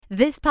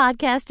This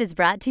podcast is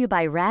brought to you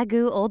by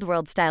Ragu Old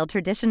World Style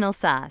Traditional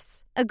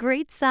Sauce. A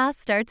great sauce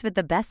starts with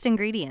the best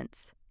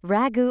ingredients.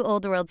 Ragu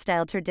Old World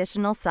Style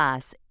Traditional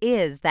Sauce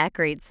is that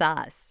great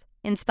sauce.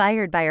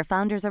 Inspired by our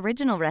founder's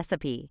original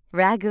recipe,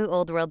 Ragu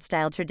Old World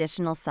Style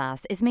Traditional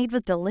Sauce is made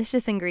with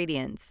delicious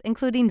ingredients,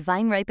 including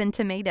vine-ripened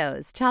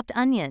tomatoes, chopped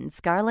onions,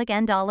 garlic,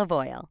 and olive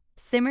oil,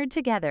 simmered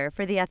together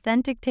for the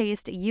authentic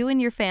taste you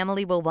and your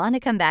family will want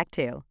to come back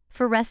to.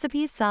 For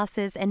recipes,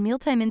 sauces, and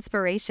mealtime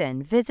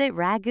inspiration, visit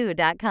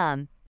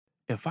ragu.com.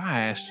 If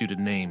I asked you to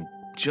name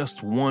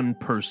just one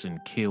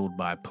person killed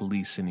by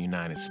police in the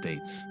United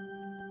States,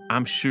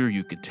 I'm sure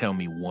you could tell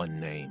me one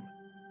name.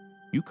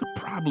 You could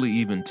probably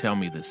even tell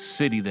me the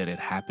city that it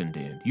happened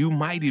in. You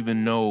might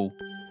even know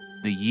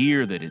the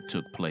year that it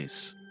took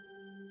place.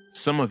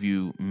 Some of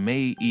you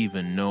may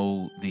even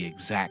know the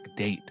exact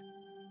date.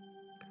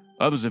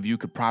 Others of you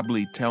could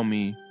probably tell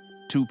me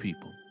 2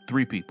 people,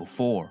 3 people,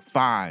 4,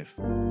 5,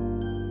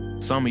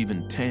 some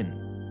even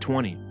 10,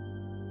 20.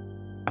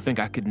 I think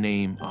I could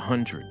name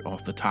 100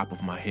 off the top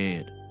of my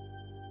head.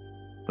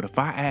 But if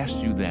I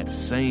asked you that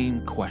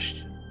same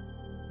question,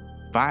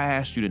 if I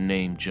asked you to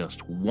name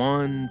just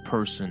one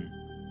person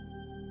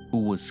who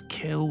was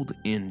killed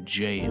in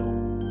jail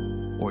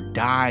or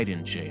died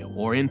in jail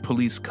or in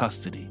police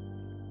custody,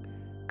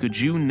 could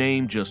you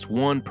name just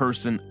one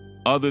person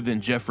other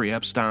than Jeffrey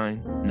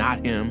Epstein, not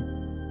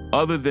him?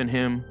 Other than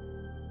him,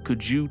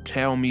 could you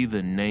tell me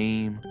the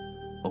name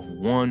of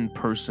one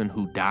person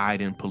who died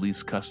in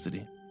police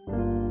custody?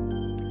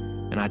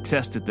 And I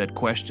tested that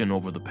question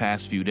over the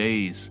past few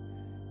days,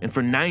 and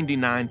for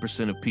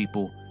 99% of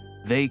people,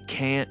 they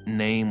can't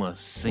name a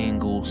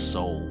single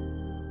soul.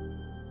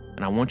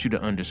 And I want you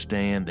to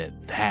understand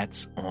that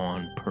that's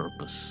on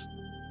purpose.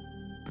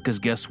 Because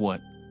guess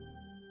what?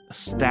 A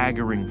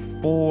staggering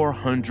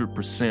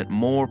 400%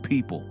 more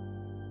people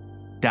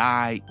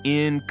die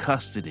in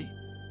custody,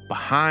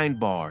 behind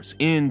bars,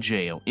 in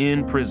jail,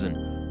 in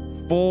prison.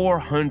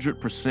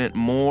 400%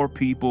 more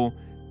people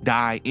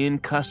die in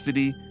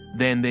custody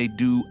than they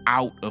do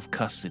out of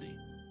custody.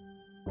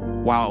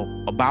 While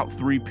about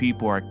 3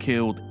 people are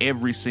killed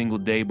every single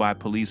day by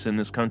police in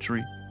this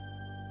country,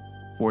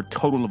 for a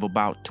total of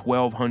about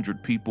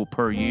 1,200 people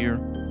per year,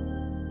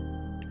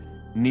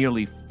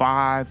 nearly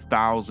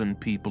 5,000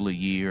 people a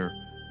year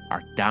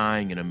are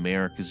dying in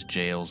America's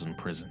jails and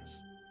prisons.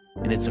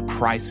 And it's a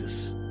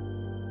crisis,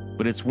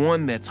 but it's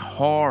one that's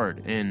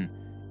hard and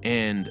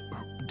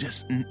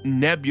just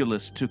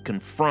nebulous to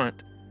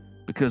confront,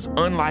 because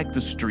unlike the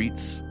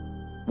streets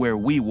where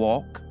we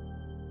walk,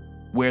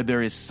 where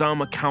there is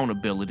some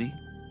accountability,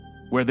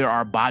 where there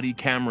are body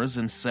cameras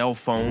and cell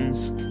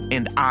phones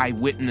and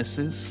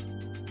eyewitnesses,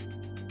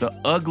 the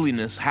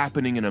ugliness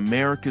happening in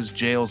America's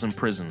jails and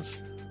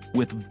prisons,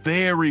 with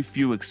very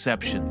few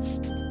exceptions,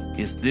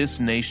 is this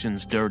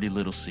nation's dirty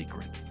little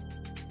secret.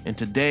 And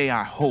today,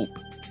 I hope,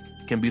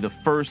 can be the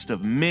first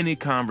of many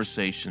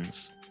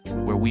conversations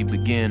where we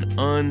begin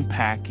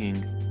unpacking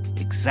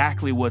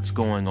exactly what's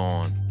going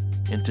on.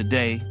 And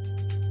today,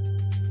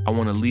 I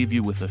want to leave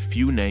you with a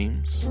few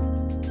names,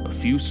 a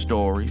few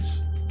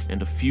stories,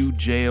 and a few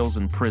jails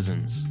and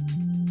prisons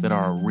that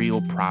are a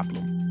real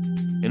problem.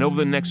 And over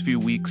the next few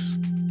weeks,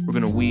 we're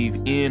going to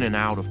weave in and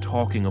out of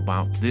talking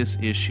about this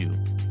issue,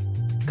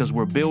 because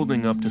we're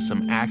building up to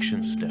some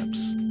action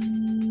steps.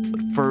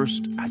 But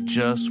first, I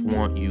just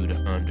want you to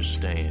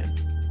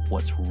understand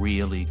what's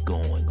really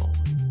going on.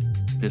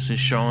 This is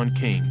Sean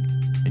King,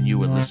 and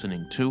you are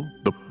listening to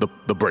The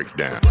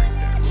Breakdown.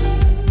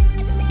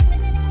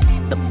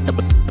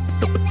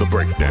 The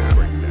Breakdown.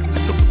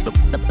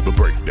 The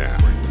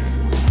Breakdown.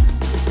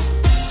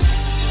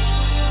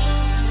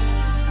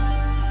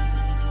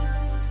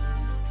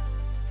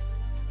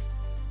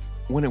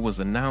 When it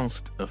was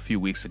announced a few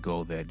weeks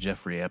ago that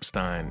Jeffrey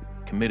Epstein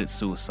committed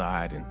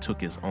suicide and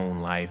took his own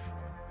life,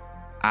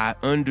 I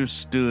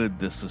understood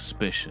the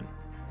suspicion.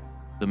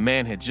 The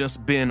man had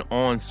just been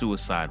on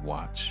suicide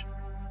watch.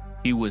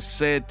 He was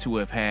said to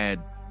have had,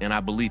 and I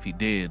believe he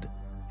did,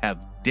 have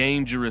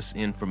dangerous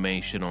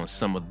information on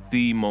some of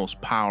the most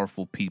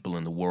powerful people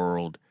in the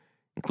world,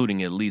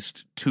 including at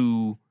least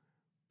 2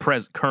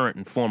 current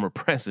and former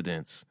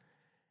presidents.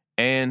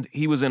 And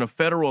he was in a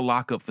federal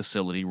lockup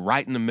facility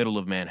right in the middle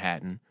of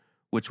Manhattan,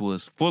 which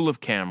was full of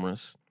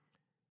cameras,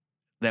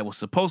 that was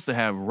supposed to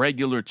have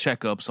regular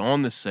checkups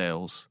on the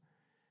cells.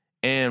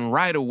 And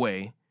right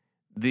away,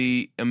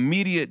 the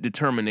immediate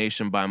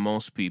determination by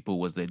most people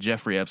was that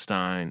Jeffrey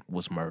Epstein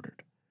was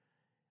murdered.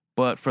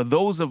 But for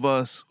those of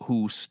us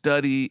who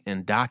study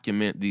and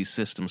document these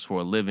systems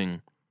for a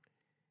living,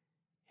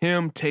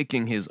 him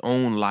taking his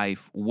own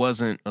life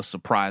wasn't a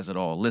surprise at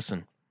all.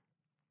 Listen,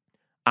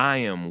 I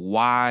am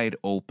wide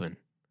open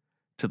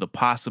to the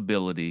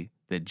possibility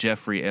that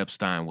Jeffrey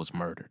Epstein was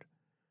murdered.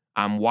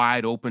 I'm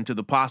wide open to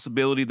the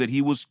possibility that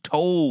he was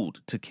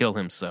told to kill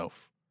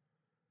himself.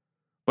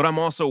 But I'm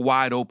also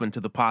wide open to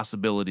the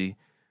possibility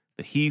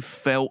that he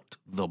felt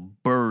the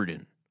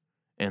burden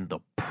and the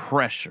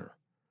pressure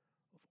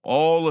of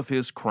all of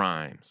his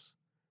crimes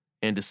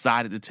and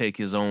decided to take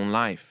his own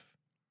life.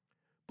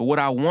 But what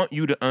I want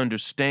you to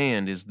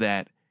understand is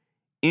that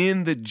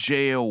in the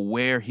jail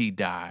where he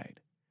died,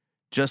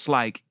 just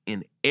like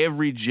in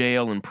every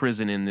jail and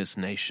prison in this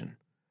nation,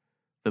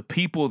 the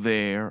people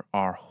there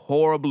are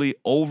horribly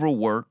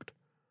overworked,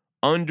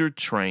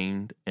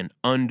 undertrained, and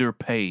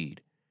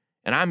underpaid.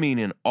 And I mean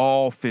in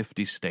all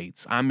 50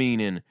 states. I mean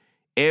in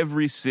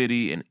every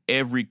city and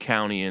every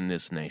county in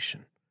this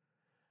nation.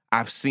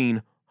 I've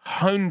seen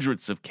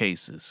hundreds of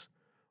cases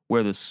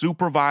where the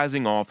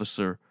supervising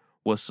officer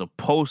was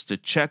supposed to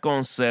check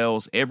on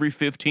cells every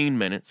 15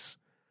 minutes,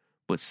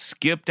 but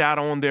skipped out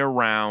on their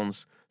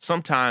rounds,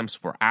 sometimes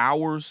for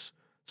hours,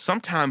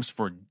 sometimes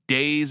for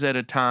days at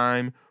a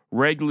time,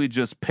 regularly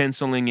just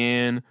penciling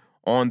in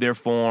on their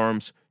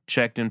forms,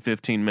 checked in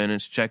 15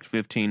 minutes, checked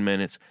 15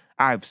 minutes.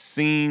 I've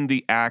seen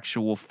the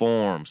actual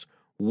forms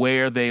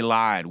where they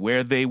lied,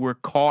 where they were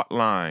caught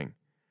lying.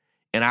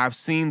 And I've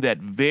seen that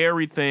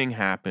very thing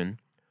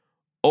happen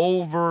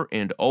over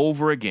and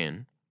over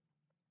again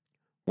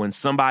when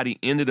somebody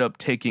ended up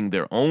taking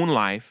their own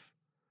life,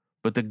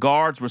 but the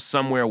guards were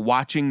somewhere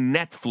watching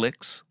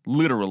Netflix,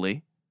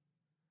 literally.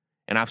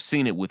 And I've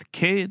seen it with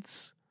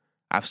kids.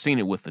 I've seen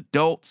it with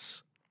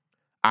adults.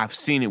 I've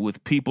seen it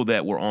with people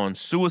that were on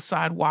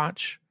suicide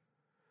watch,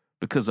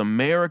 because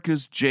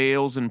America's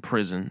jails and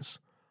prisons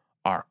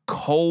are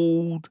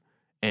cold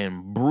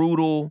and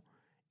brutal,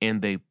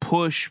 and they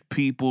push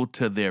people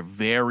to their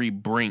very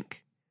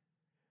brink.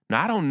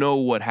 Now, I don't know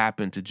what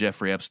happened to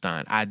Jeffrey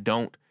Epstein. I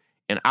don't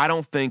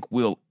think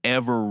we'll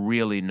ever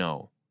really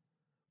know.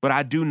 But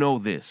I do know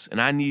this,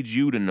 and I need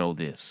you to know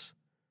this.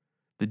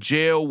 The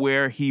jail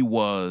where he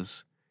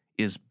was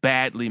is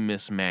badly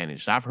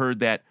mismanaged. I've heard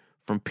that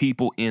from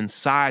people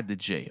inside the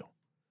jail.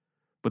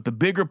 But the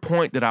bigger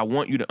point that I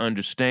want you to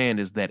understand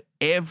is that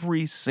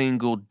every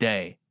single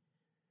day,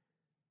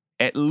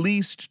 at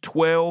least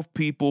 12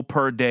 people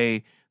per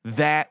day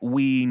that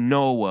we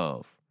know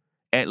of,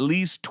 at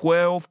least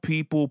 12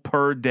 people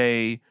per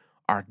day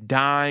are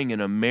dying in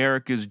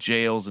America's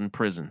jails and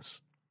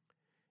prisons.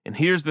 And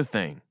here's the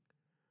thing.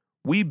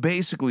 We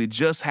basically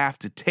just have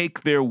to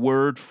take their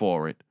word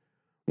for it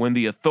when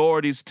the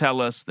authorities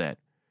tell us that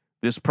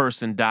this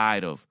person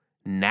died of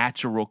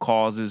natural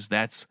causes.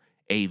 That's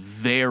a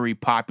very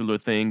popular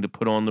thing to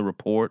put on the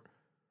report,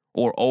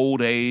 or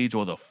old age,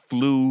 or the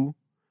flu,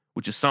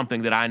 which is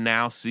something that I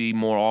now see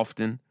more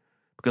often.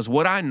 Because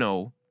what I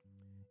know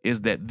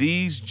is that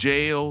these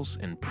jails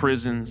and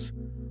prisons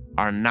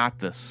are not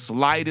the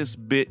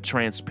slightest bit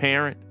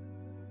transparent,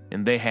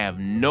 and they have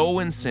no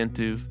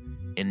incentive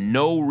and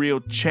no real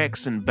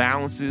checks and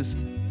balances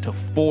to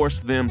force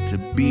them to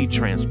be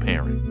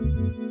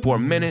transparent. For a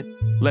minute,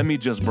 let me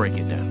just break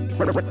it down.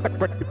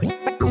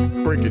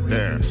 Break it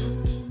down.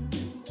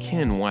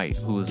 Ken White,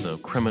 who is a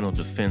criminal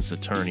defense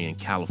attorney in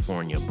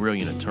California, a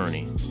brilliant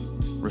attorney,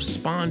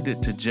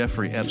 responded to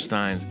Jeffrey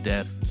Epstein's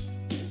death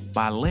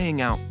by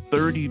laying out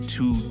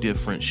 32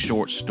 different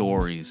short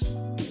stories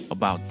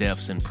about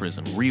deaths in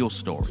prison, real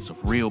stories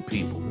of real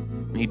people.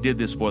 And he did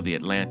this for The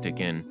Atlantic,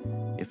 and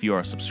if you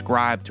are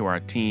subscribed to our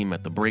team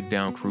at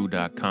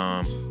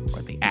thebreakdowncrew.com or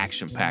at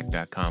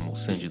theactionpack.com, we'll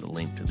send you the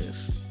link to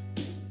this.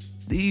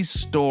 These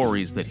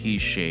stories that he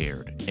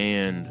shared,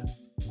 and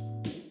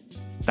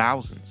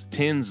thousands,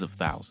 tens of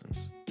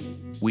thousands.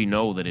 We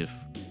know that if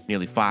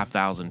nearly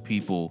 5,000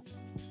 people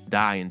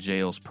die in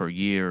jails per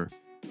year,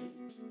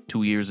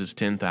 2 years is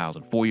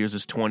 10,000, 4 years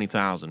is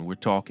 20,000. We're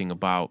talking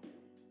about,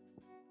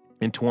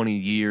 in 20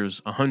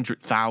 years,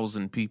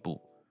 100,000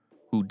 people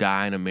who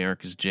die in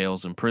America's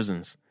jails and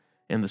prisons.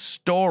 And the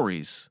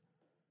stories,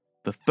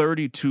 the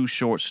 32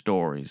 short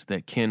stories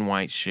that Ken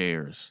White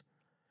shares,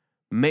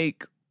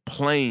 make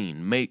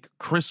plain, make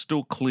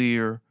crystal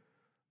clear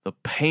the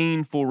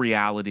painful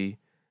reality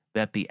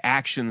that the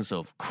actions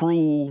of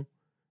cruel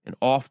and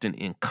often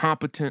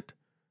incompetent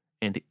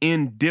and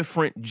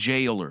indifferent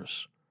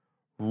jailers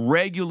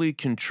regularly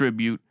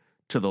contribute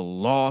to the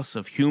loss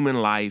of human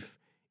life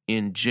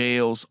in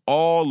jails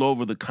all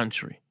over the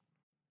country.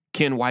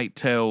 Ken White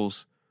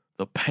tells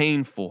the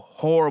painful,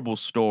 horrible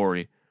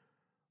story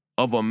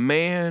of a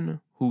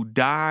man who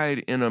died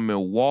in a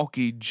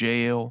Milwaukee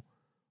jail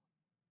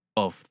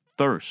of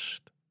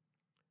thirst.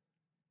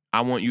 I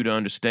want you to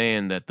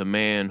understand that the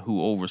man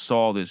who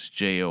oversaw this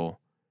jail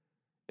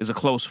is a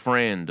close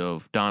friend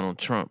of Donald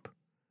Trump.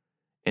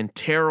 And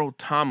Terrell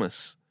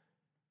Thomas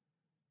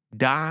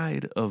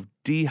died of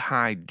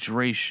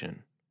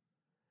dehydration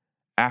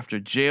after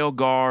jail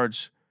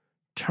guards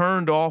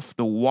turned off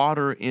the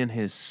water in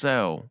his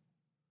cell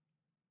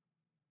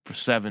for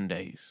 7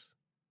 days.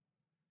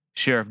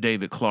 Sheriff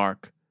David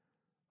Clark,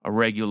 a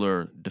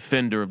regular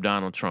defender of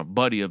Donald Trump,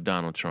 buddy of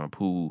Donald Trump,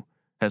 who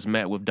has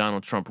met with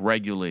Donald Trump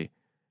regularly,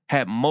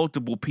 had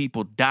multiple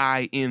people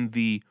die in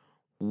the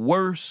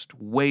worst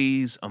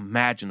ways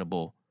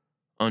imaginable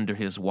under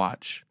his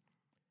watch.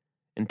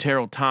 And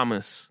Terrell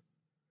Thomas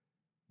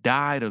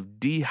died of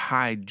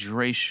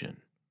dehydration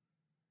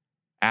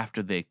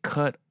after they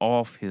cut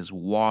off his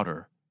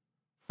water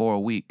for a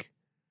week.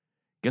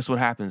 Guess what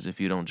happens if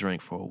you don't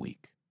drink for a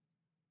week?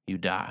 You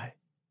die.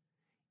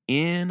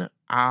 In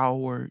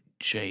our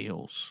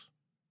jails.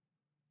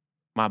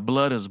 My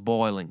blood is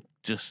boiling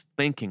just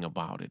thinking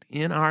about it.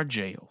 In our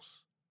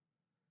jails,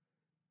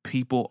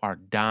 people are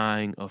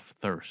dying of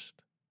thirst.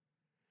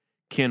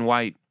 Ken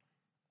White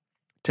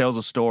tells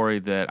a story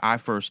that I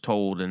first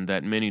told and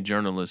that many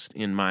journalists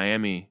in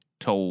Miami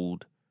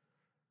told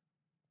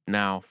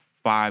now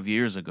 5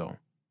 years ago.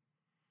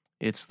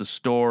 It's the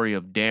story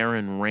of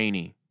Darren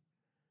Rainey.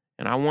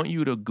 And I want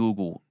you to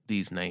Google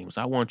these names.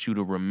 I want you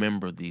to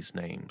remember these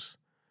names.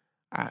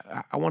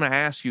 I want to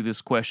ask you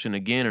this question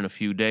again in a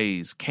few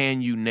days.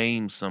 Can you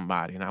name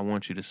somebody? And I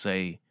want you to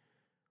say,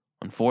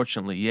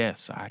 unfortunately,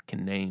 yes, I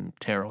can name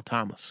Terrell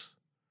Thomas.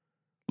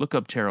 Look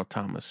up Terrell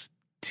Thomas,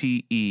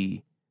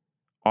 Terrill,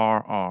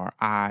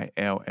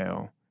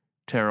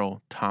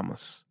 Terrell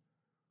Thomas,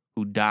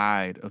 who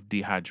died of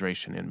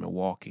dehydration in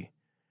Milwaukee.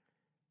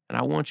 And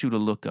I want you to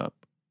look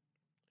up,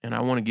 and I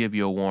want to give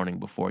you a warning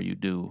before you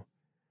do.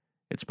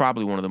 It's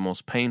probably one of the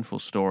most painful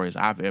stories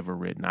I've ever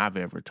written, I've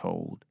ever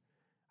told.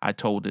 I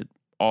told it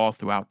all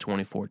throughout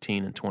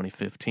 2014 and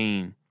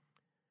 2015.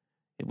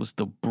 It was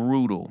the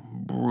brutal,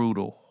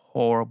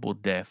 horrible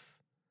death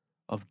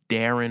of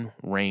Darren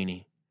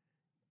Rainey,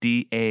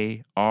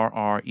 Darren,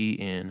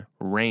 Rainey,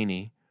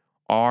 Rainey,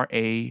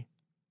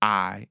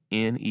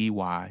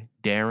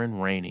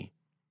 Darren Rainey,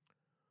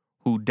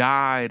 who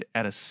died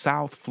at a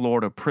South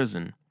Florida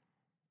prison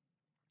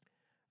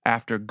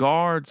after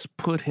guards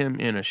put him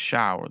in a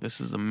shower. This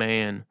is a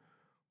man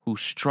who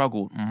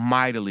struggled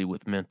mightily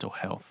with mental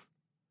health.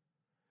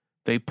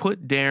 They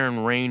put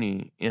Darren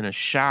Rainey in a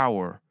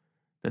shower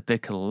that they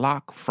could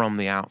lock from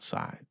the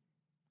outside.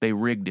 They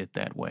rigged it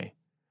that way,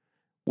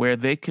 where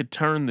they could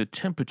turn the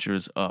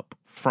temperatures up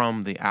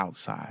from the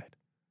outside.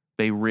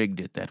 They rigged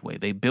it that way.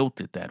 They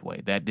built it that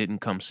way. That didn't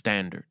come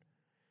standard.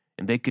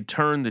 And they could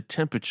turn the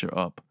temperature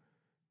up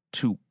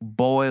to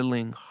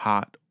boiling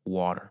hot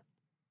water.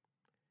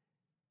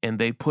 And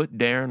they put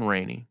Darren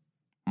Rainey,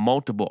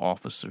 multiple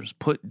officers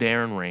put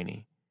Darren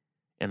Rainey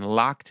and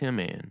locked him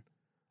in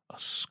a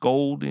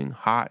scalding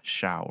hot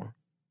shower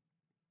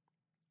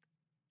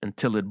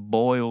until it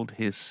boiled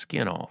his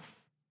skin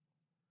off.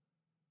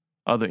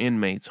 Other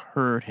inmates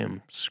heard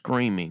him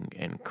screaming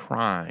and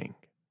crying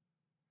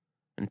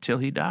until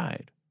he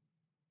died.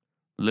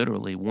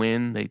 Literally,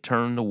 when they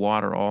turned the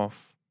water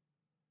off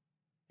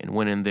and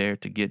went in there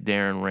to get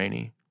Darren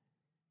Rainey,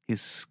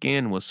 his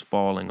skin was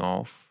falling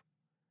off,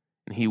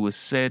 and he was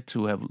said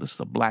to have, this is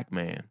a black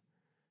man,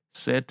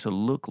 said to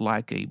look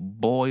like a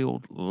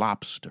boiled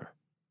lobster.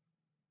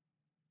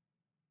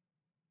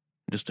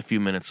 Just a few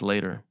minutes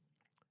later,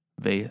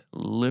 they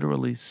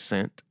literally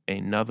sent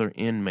another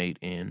inmate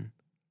in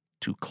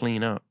to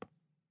clean up.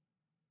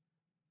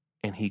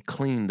 And he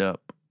cleaned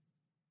up,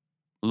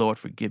 Lord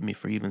forgive me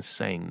for even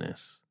saying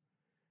this,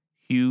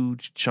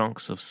 huge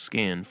chunks of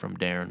skin from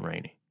Darren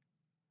Rainey.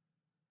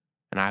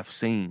 And I've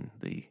seen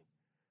the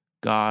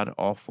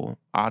god-awful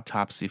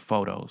autopsy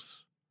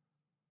photos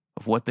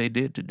of what they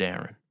did to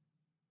Darren,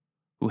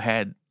 who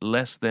had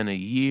less than a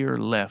year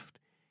left.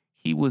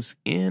 He was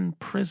in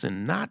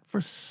prison not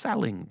for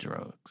selling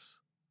drugs,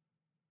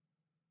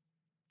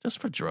 just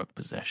for drug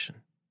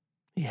possession.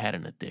 He had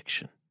an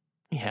addiction.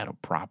 He had a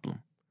problem.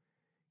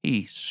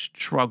 He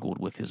struggled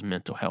with his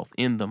mental health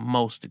in the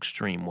most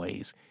extreme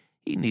ways.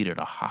 He needed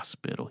a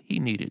hospital. He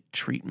needed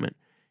treatment.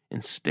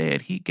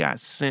 Instead, he got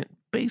sent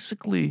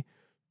basically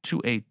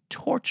to a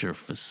torture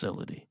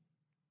facility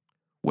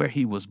where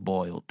he was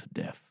boiled to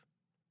death.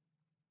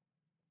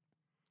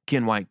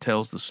 Ken White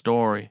tells the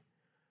story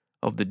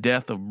of the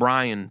death of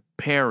Brian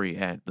Perry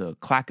at the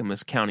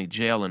Clackamas County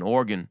Jail in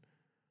Oregon,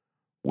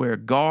 where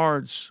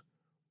guards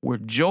were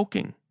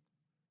joking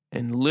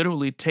and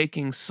literally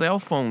taking cell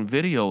phone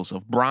videos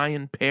of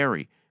Brian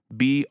Perry,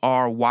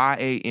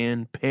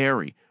 Bryan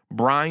Perry,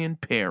 Brian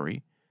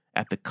Perry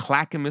at the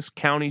Clackamas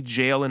County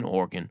Jail in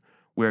Oregon,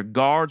 where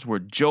guards were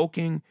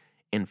joking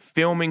and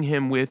filming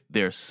him with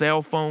their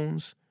cell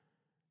phones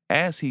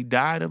as he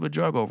died of a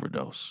drug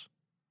overdose.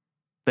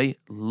 They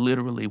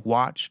literally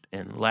watched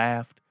and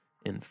laughed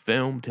and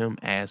filmed him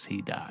as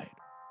he died.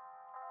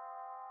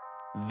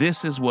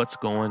 This is what's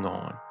going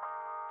on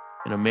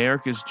in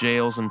America's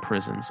jails and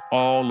prisons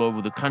all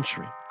over the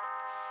country.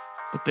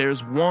 But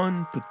there's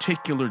one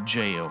particular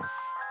jail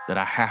that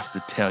I have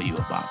to tell you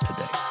about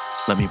today.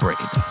 Let me break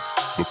it down.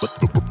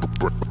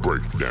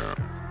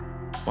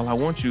 Breakdown. Well, I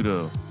want you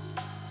to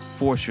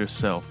force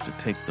yourself to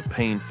take the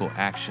painful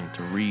action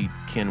to read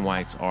Ken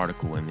White's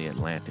article in The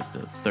Atlantic,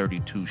 the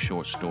 32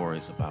 short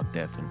stories about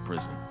death in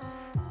prison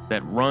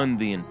that run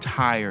the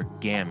entire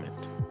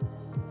gamut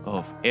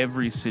of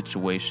every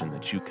situation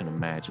that you can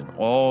imagine,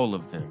 all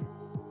of them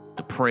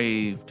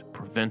depraved,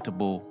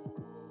 preventable,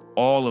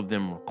 all of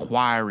them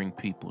requiring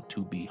people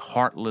to be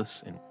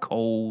heartless and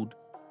cold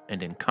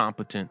and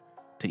incompetent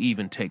to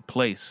even take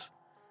place.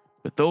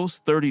 But those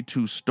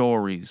 32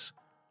 stories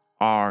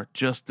are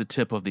just the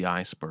tip of the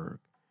iceberg.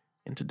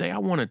 And today I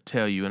want to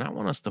tell you, and I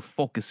want us to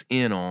focus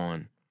in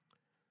on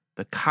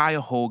the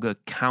Cuyahoga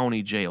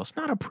County Jail. It's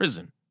not a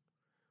prison.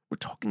 We're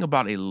talking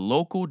about a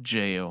local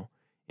jail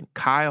in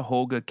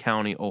Cuyahoga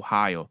County,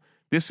 Ohio.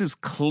 This is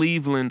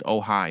Cleveland,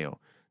 Ohio.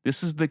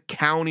 This is the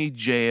county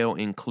jail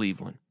in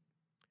Cleveland.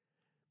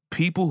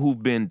 People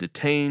who've been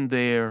detained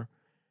there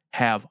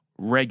have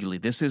regularly,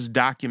 this is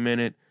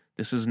documented,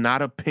 this is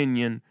not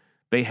opinion,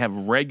 they have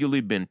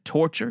regularly been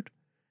tortured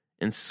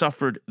and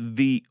suffered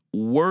the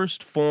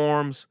worst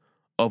forms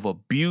of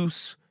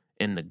abuse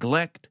and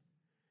neglect.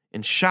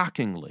 And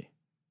shockingly,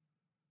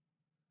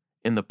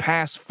 in the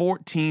past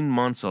 14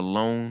 months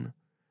alone,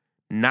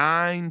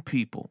 9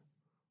 people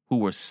who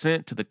were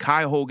sent to the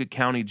Cuyahoga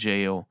County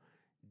Jail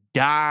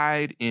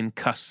died in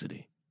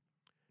custody.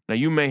 Now,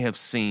 you may have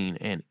seen,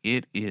 and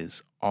it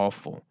is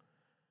awful.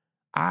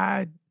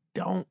 I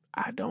don't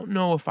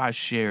know if I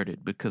shared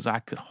it because I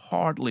could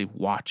hardly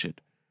watch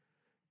it.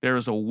 There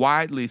is a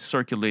widely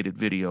circulated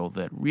video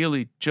that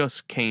really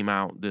just came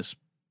out this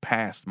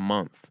past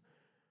month,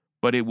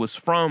 but it was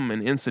from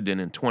an incident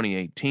in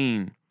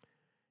 2018,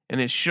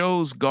 and it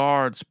shows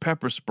guards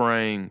pepper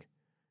spraying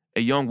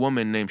a young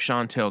woman named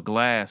Chantel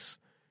Glass.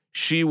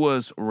 She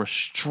was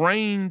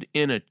restrained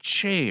in a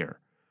chair.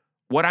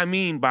 What I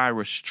mean by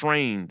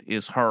restrained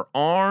is her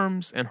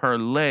arms and her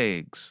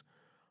legs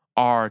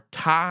are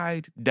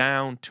tied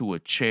down to a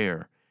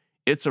chair.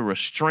 It's a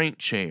restraint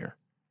chair.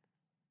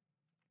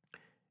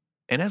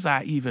 And as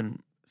I even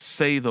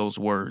say those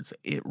words,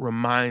 it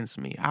reminds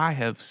me, I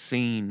have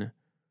seen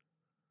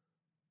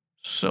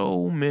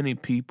so many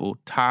people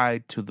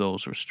tied to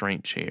those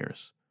restraint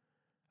chairs.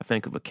 I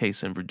think of a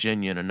case in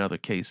Virginia and another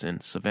case in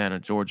Savannah,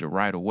 Georgia,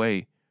 right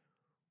away,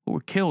 who were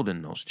killed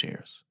in those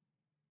chairs.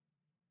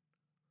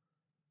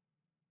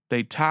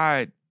 They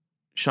tied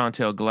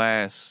Chantel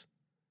Glass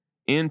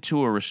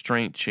into a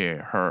restraint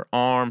chair, her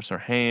arms, her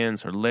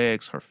hands, her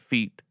legs, her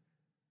feet,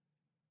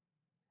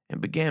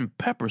 and began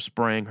pepper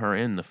spraying her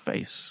in the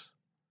face,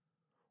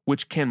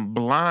 which can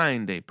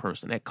blind a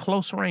person at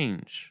close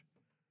range.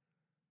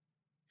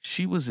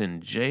 She was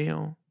in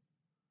jail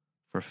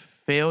for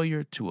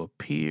failure to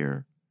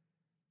appear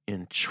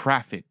in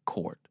traffic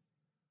court.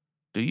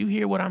 Do you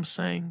hear what I'm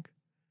saying?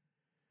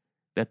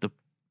 That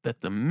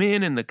the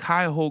men in the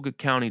Cuyahoga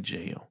County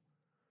Jail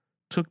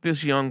took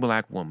this young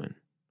black woman,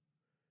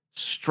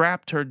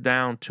 strapped her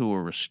down to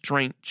a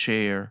restraint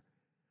chair,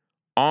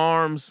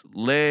 arms,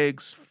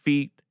 legs,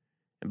 feet,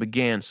 and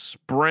began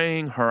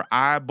spraying her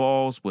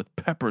eyeballs with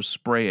pepper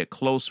spray at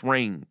close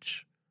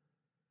range,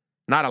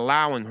 not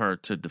allowing her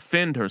to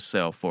defend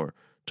herself or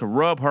to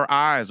rub her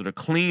eyes or to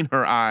clean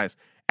her eyes.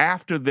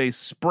 After they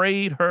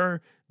sprayed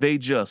her, they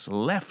just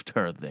left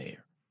her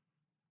there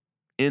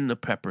in the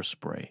pepper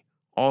spray,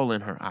 all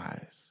in her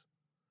eyes,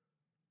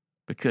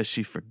 because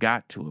she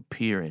forgot to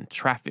appear in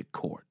traffic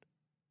court.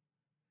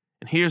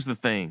 And here's the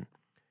thing.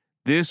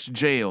 This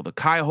jail, the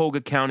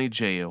Cuyahoga County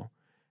Jail,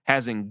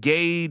 has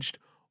engaged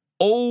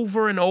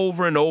over and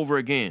over and over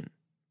again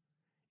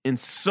in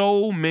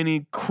so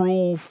many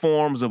cruel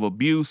forms of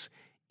abuse.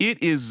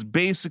 It is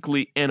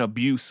basically an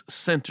abuse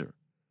center.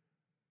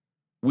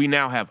 We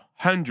now have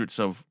hundreds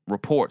of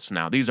reports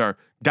now. These are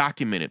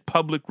documented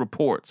public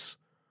reports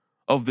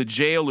of the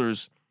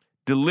jailers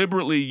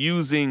deliberately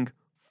using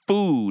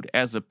food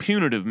as a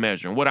punitive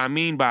measure. And what I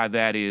mean by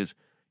that is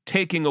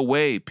taking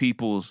away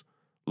people's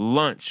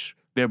lunch,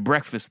 their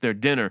breakfast, their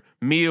dinner,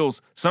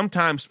 meals,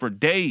 sometimes for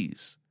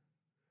days.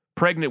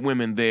 Pregnant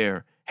women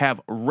there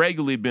have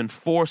regularly been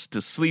forced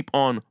to sleep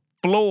on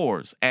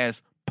floors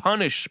as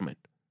punishment.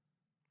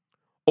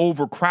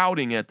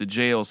 Overcrowding at the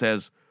jails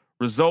has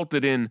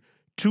resulted in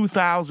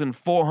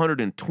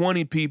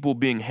 2,420 people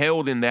being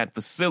held in that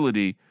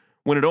facility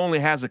when it only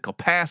has a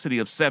capacity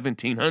of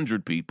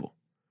 1,700 people.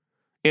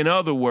 In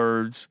other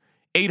words,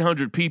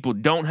 800 people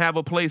don't have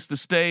a place to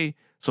stay,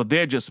 so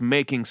they're just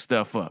making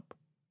stuff up.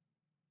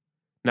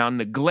 Now,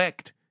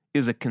 neglect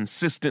is a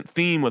consistent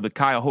theme of the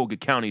Cuyahoga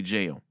County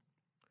Jail.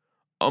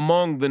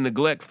 Among the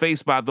neglect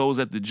faced by those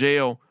at the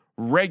jail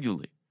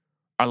regularly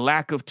are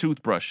lack of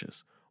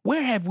toothbrushes.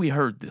 Where have we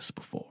heard this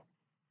before?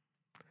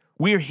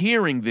 We're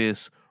hearing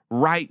this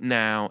right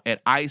now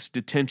at ICE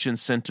detention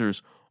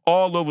centers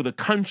all over the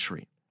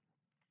country.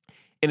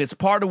 And it's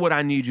part of what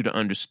I need you to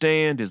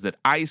understand is that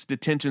ICE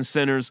detention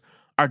centers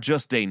are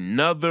just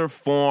another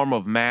form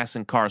of mass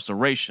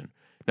incarceration.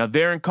 Now,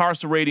 they're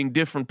incarcerating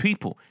different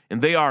people,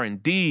 and they are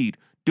indeed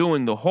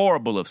doing the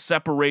horrible of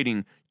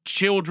separating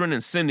children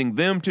and sending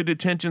them to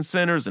detention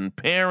centers and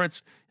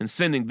parents and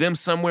sending them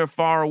somewhere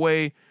far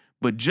away.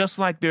 But just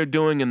like they're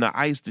doing in the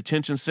ICE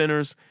detention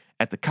centers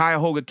at the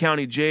Cuyahoga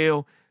County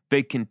Jail,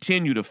 they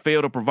continue to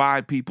fail to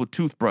provide people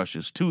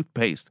toothbrushes,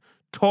 toothpaste,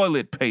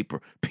 toilet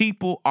paper.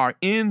 People are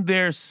in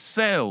their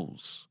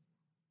cells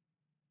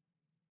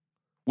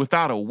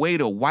without a way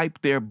to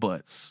wipe their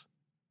butts.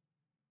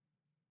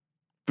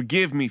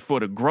 Forgive me for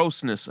the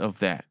grossness of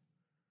that.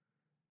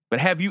 But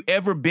have you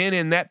ever been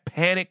in that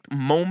panicked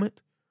moment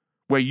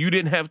where you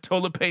didn't have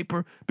toilet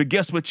paper? But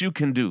guess what you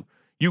can do?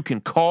 You can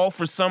call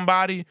for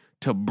somebody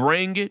to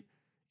bring it,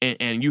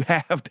 and you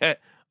have that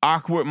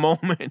awkward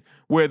moment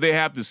where they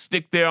have to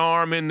stick their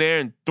arm in there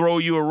and throw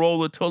you a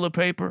roll of toilet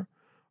paper,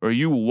 or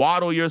you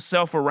waddle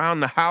yourself around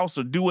the house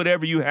or do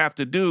whatever you have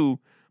to do.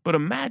 But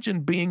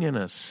imagine being in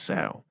a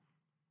cell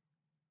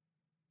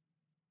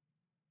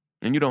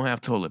and you don't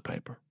have toilet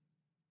paper.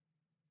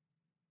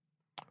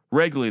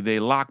 Regularly, they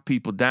lock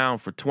people down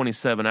for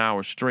 27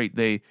 hours straight.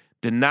 They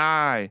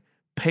deny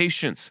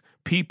patients,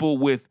 people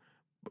with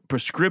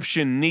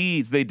prescription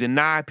needs. They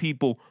deny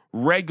people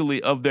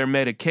regularly of their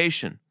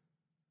medication.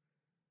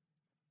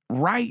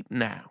 Right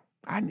now,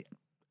 I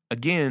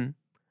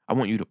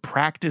want you to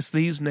practice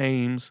these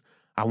names.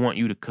 I want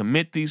you to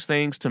commit these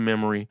things to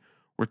memory.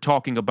 We're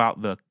talking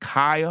about the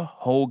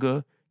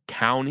Cuyahoga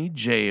County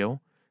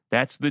Jail.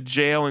 That's the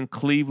jail in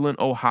Cleveland,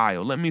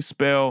 Ohio. Let me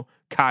spell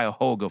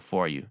Cuyahoga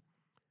for you.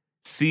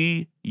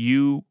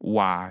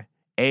 CuyahogA.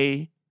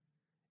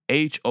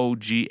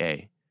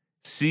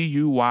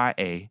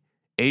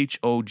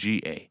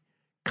 CuyahogA.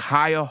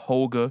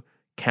 Cuyahoga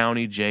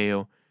County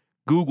Jail.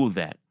 Google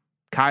that.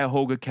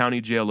 Cuyahoga County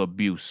Jail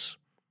abuse.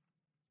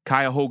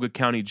 Cuyahoga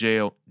County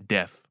Jail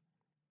death.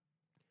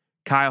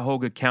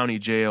 Cuyahoga County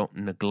Jail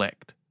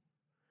neglect.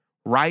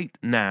 Right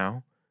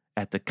now,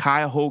 at the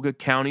Cuyahoga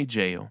County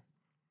Jail,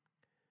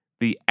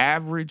 the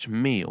average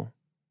meal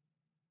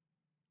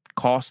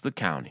costs the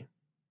county.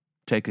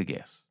 Take a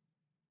guess.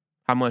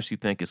 How much do you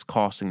think it's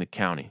costing the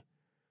county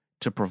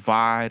to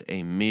provide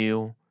a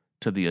meal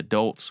to the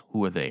adults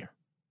who are there?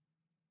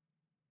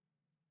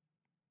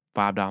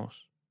 $5?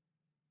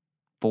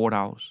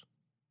 $4?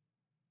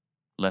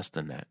 Less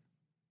than that.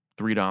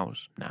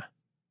 $3? Nah.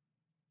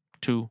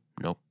 $2?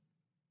 Nope.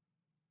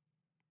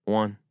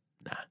 $1?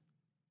 Nah.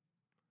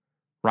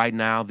 Right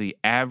now, the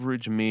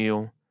average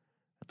meal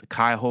at the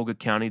Cuyahoga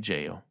County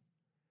Jail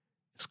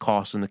is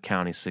costing the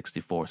county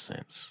 64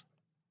 cents.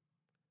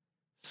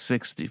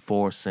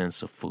 64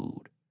 cents of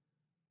food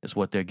is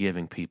what they're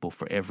giving people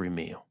for every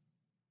meal.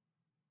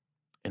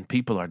 And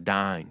people are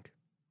dying.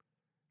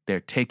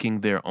 They're taking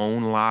their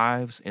own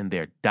lives and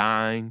they're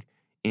dying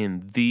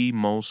in the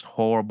most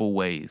horrible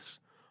ways.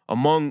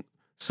 Among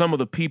some of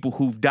the people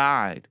who've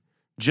died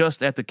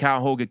just at the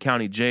Cuyahoga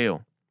County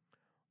Jail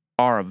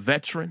are a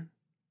veteran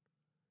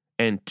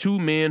and 2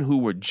 men who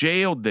were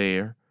jailed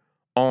there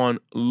on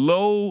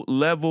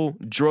low-level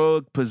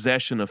drug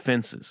possession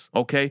offenses,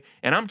 okay?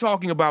 And I'm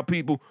talking about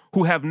people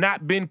who have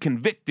not been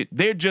convicted.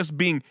 They're just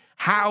being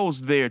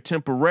housed there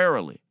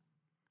temporarily.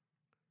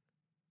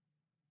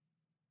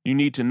 You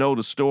need to know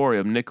the story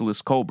of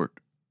Nicholas Colbert.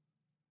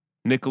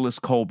 Nicholas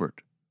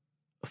Colbert,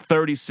 a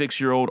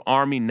 36-year-old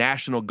Army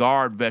National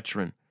Guard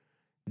veteran,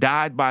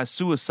 died by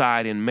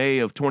suicide in May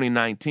of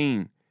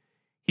 2019.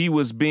 He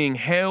was being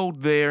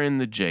held there in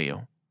the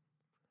jail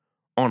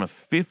on a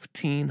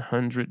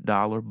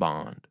 $1,500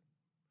 bond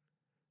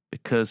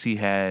because he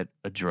had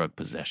a drug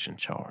possession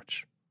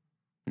charge.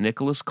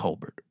 Nicholas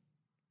Colbert,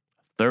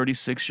 a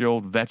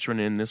 36-year-old veteran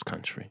in this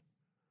country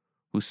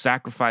who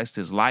sacrificed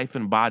his life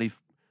and body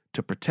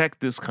to protect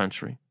this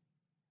country,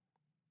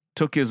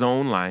 took his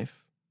own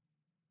life.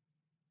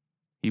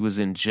 He was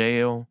in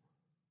jail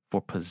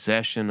for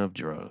possession of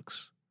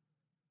drugs.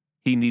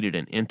 He needed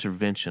an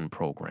intervention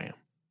program.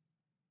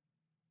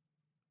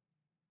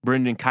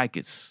 Brendan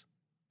Kikets,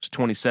 who's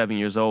 27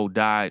 years old,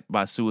 died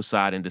by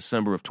suicide in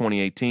December of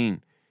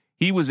 2018.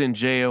 He was in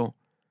jail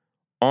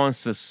on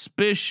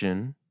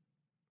suspicion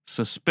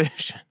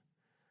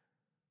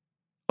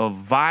of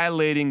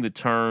violating the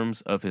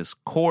terms of his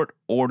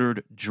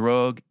court-ordered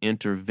drug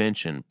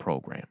intervention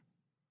program.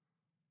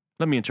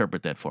 Let me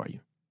interpret that for you.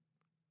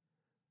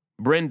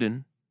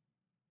 Brendan,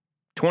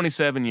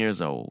 27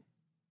 years old,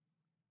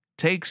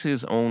 takes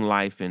his own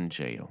life in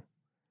jail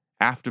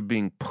after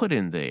being put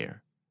in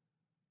there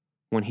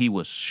when he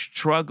was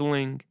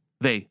struggling,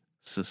 they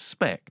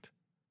suspect,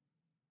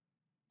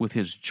 with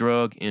his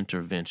drug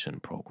intervention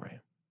program,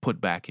 put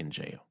back in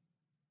jail.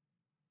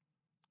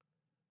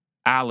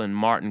 Alan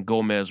Martin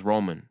Gomez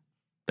Roman,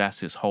 that's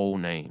his whole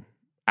name.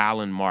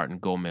 Alan Martin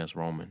Gomez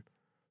Roman.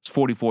 He's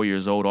 44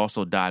 years old,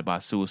 also died by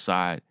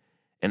suicide.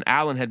 And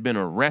Alan had been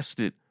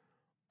arrested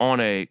on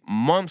a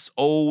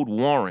months-old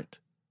warrant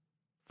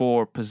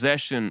for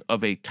possession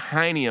of a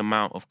tiny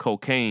amount of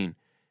cocaine.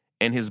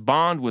 And his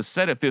bond was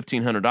set at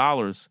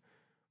 $1,500,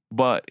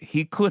 but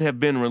he could have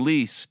been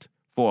released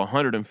for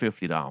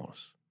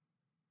 $150.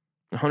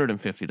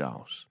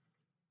 $150.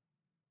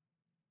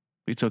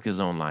 He took his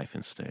own life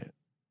instead.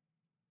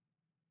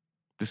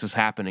 This is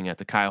happening at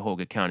the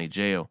Cuyahoga County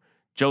Jail.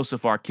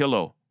 Joseph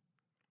Arkillo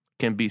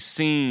can be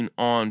seen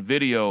on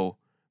video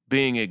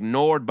being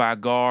ignored by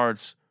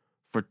guards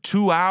for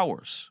 2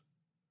 hours.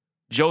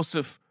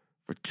 Joseph,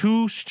 for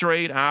 2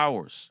 straight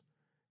hours,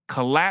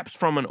 collapsed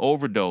from an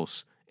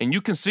overdose. And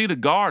you can see the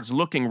guards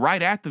looking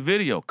right at the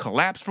video,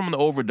 collapsed from the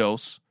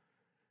overdose,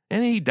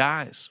 and he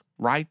dies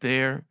right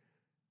there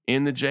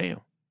in the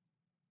jail.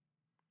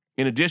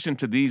 In addition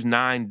to these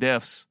 9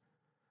 deaths,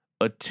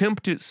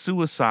 attempted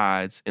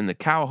suicides in the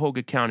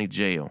Cuyahoga County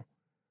Jail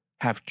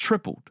have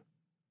tripled.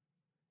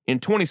 In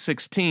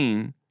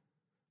 2016,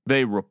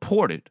 they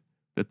reported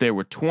that there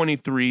were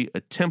 23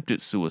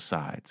 attempted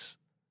suicides.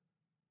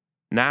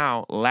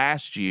 Now,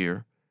 last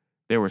year,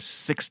 there were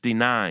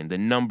 69. The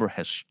number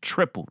has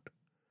tripled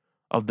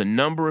of the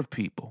number of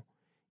people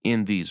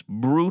in these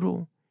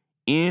brutal,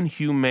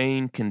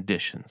 inhumane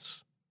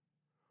conditions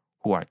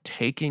who are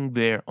taking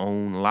their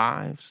own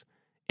lives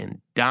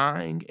and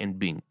dying and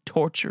being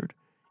tortured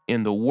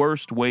in the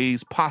worst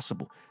ways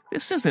possible.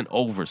 This isn't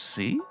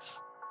overseas.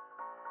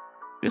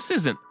 This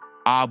isn't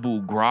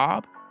Abu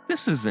Ghraib.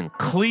 This is in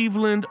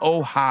Cleveland,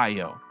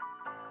 Ohio.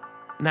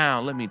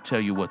 Now, let me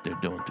tell you what they're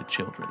doing to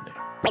children there.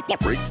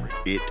 Break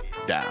it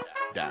down.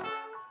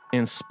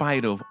 In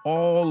spite of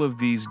all of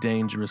these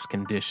dangerous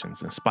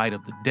conditions, in spite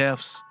of the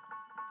deaths,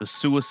 the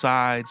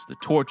suicides, the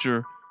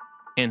torture,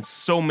 and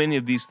so many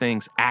of these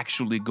things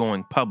actually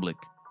going public,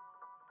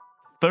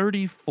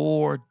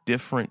 34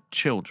 different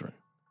children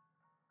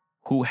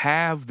who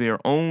have their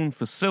own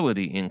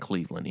facility in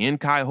Cleveland, in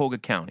Cuyahoga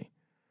County,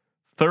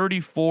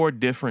 34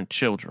 different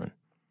children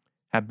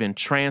have been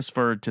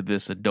transferred to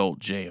this adult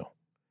jail.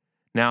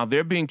 Now,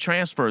 they're being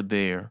transferred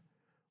there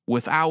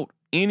without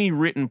any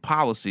written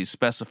policy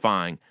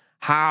specifying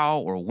how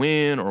or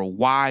when or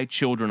why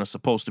children are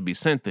supposed to be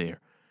sent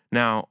there.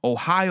 Now,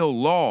 Ohio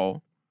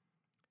law,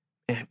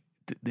 and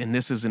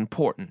this is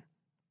important,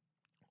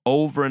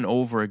 over and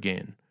over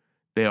again,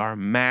 there are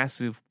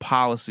massive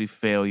policy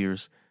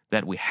failures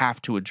that we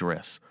have to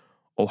address.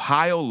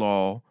 Ohio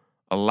law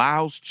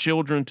allows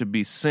children to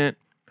be sent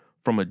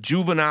from a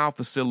juvenile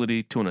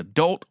facility to an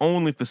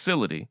adult-only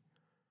facility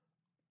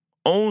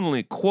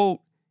only,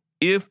 quote,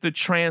 if the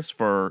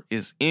transfer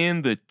is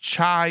in the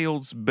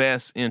child's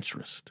best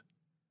interest.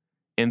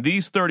 And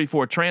these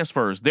 34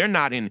 transfers, they're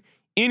not in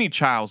any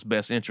child's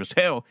best interest.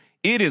 Hell,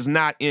 it is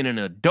not in an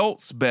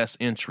adult's best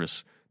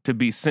interest to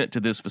be sent to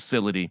this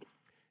facility.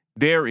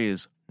 There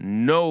is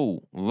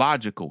no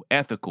logical,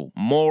 ethical,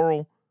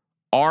 moral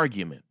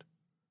argument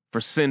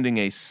for sending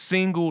a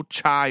single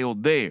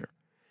child there.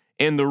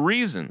 And the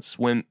reasons,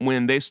 when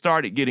they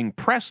started getting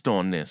pressed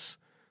on this,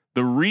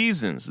 the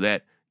reasons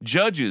that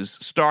judges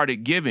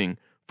started giving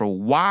for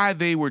why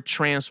they were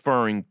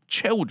transferring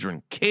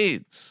children,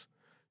 kids,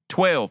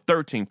 12,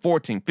 13,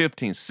 14,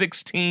 15,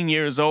 16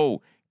 years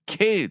old,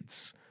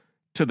 kids,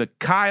 to the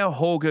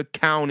Cuyahoga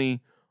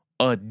County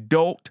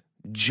adult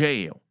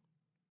jail,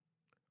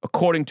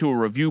 according to a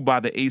review by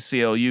the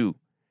ACLU,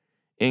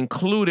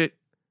 included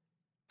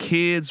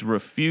kids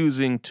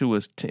refusing to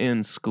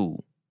attend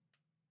school.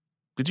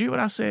 Did you hear what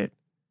I said?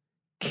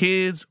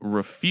 Kids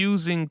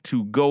refusing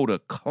to go to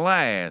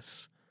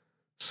class,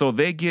 so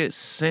they get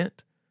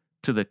sent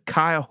to the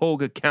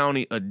Cuyahoga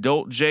County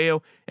adult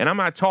jail. And I'm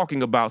not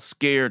talking about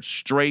Scared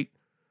Straight,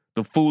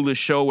 the foolish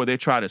show where they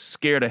try to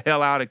scare the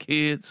hell out of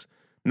kids.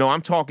 No,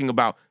 I'm talking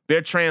about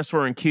they're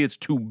transferring kids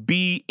to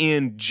be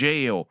in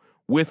jail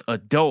with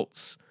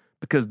adults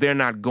because they're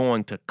not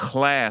going to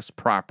class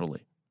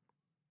properly,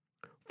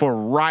 for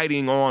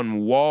writing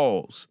on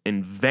walls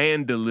and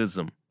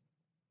vandalism,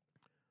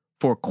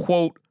 for,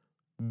 quote,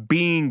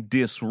 being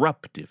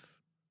disruptive.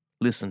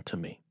 Listen to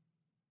me.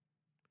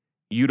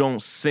 You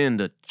don't send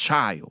a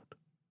child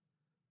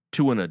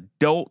to an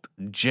adult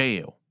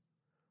jail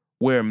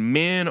where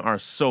men are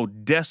so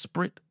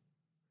desperate,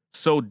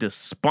 so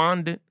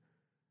despondent,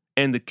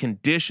 and the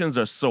conditions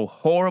are so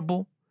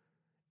horrible,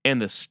 and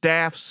the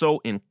staff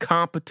so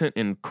incompetent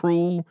and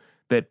cruel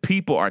that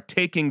people are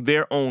taking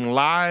their own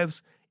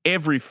lives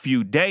every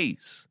few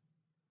days.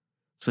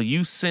 So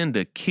you send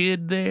a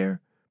kid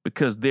there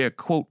because they're,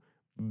 quote,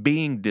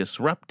 being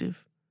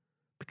disruptive,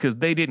 because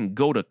they didn't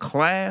go to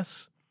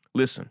class.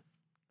 Listen,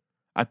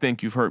 I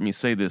think you've heard me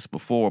say this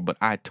before, but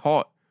I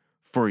taught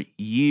for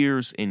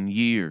years and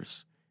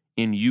years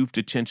in youth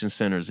detention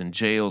centers and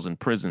jails and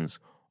prisons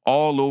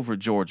all over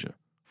Georgia,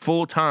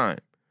 full time,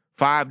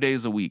 5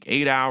 days a week,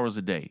 8 hours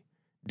a day,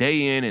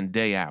 day in and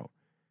day out.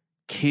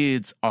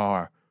 Kids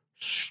are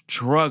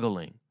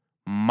struggling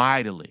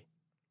mightily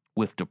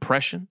with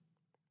depression.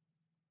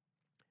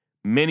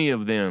 Many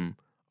of them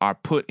are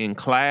put in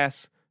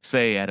class,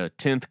 say at a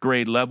 10th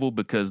grade level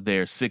because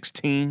they're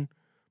 16,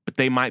 but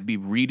they might be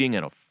reading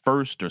at a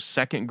 1st or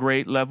 2nd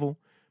grade level.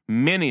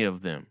 Many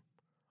of them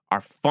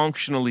are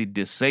functionally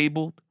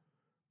disabled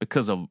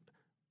because of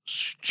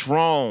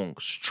strong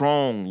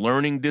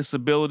learning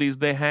disabilities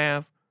they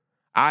have.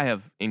 I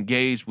have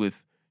engaged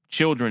with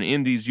children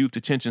in these youth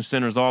detention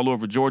centers all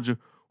over Georgia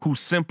who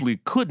simply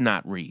could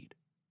not read.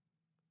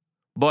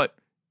 But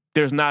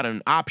there's not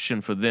an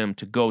option for them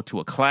to go to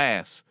a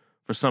class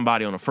for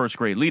somebody on a 1st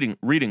grade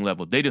reading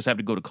level. They just have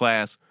to go to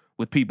class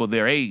with people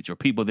their age or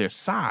people their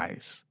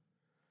size.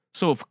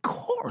 So, of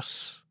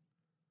course,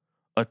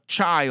 a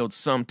child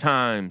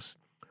sometimes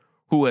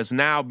who has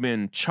now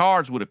been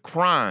charged with a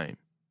crime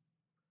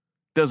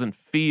doesn't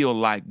feel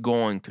like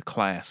going to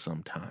class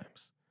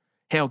sometimes.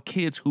 Hell,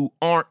 kids who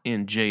aren't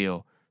in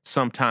jail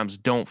sometimes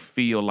don't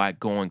feel like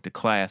going to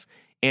class.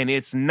 And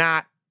it's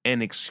not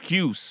an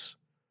excuse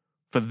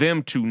for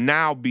them to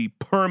now be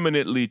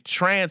permanently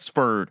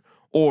transferred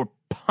or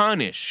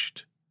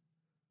punished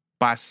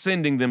by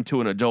sending them to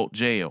an adult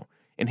jail.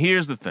 And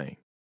here's the thing.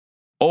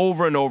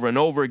 Over and over and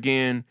over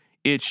again,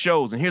 it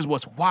shows, and here's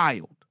what's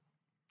wild,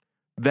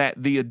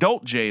 that the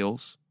adult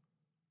jails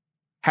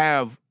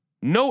have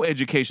no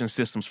education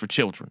systems for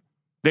children.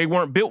 They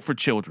weren't built for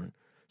children.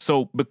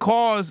 So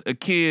because a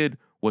kid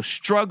was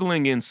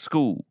struggling in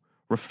school,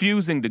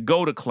 refusing to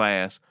go to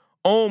class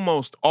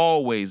almost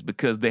always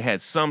because they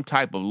had some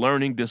type of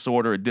learning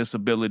disorder or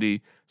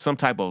disability, some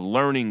type of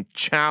learning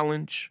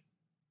challenge.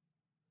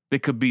 They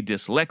could be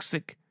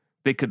dyslexic.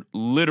 They could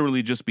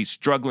literally just be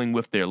struggling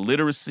with their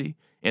literacy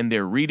and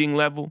their reading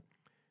level.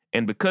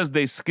 And because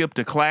they skipped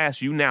a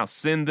class, you now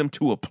send them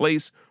to a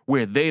place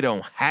where they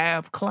don't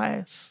have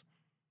class?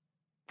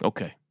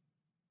 Okay.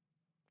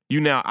 You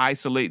now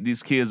isolate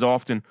these kids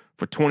often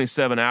for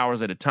 27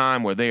 hours at a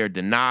time where they are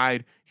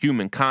denied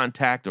human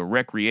contact or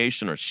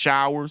recreation or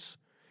showers.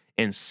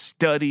 And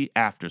study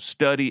after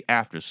study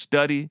after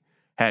study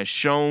has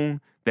shown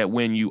that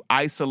when you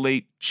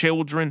isolate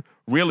children,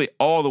 really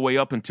all the way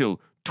up until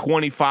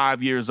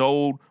 25 years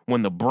old,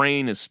 when the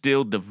brain is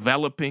still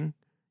developing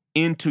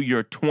into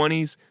your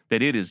 20s,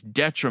 that it is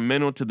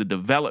detrimental to the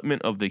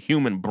development of the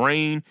human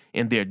brain,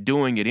 and they're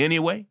doing it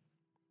anyway?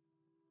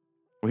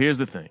 Well, here's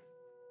the thing.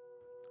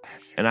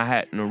 And I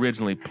hadn't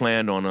originally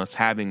planned on us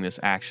having this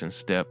action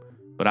step,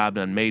 but I've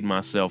done made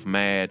myself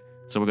mad,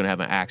 so we're going to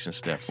have an action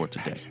step for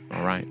today.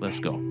 All right, let's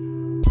go.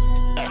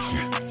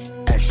 Action,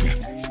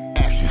 action,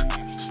 action,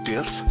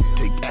 steps,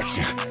 take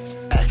action,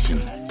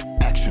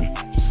 action,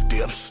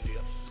 steps.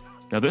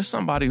 Now, there's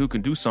somebody who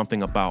can do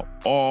something about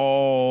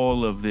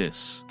all of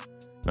this.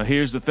 Now,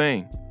 here's the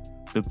thing.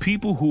 The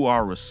people who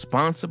are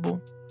responsible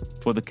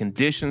for the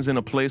conditions in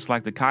a place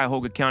like the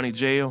Cuyahoga County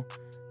Jail,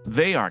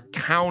 they are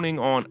counting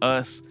on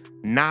us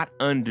not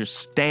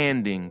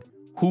understanding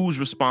who's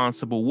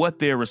responsible, what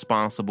they're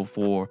responsible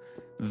for.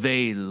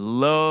 They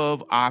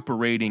love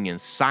operating in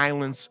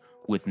silence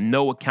with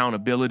no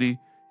accountability.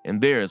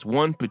 And there is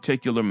one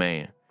particular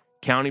man,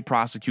 County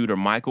Prosecutor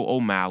Michael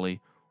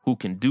O'Malley, who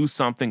can do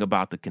something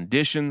about the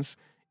conditions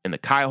in the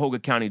Cuyahoga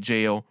County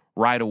Jail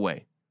right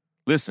away.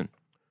 Listen,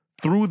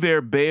 through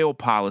their bail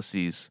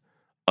policies,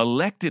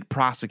 elected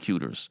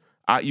prosecutors,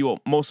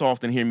 you'll most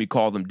often hear me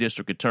call them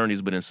district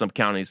attorneys, but in some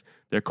counties,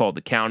 they're called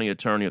the county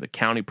attorney or the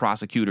county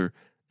prosecutor.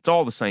 It's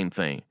all the same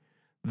thing.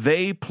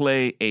 They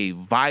play a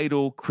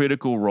vital,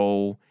 critical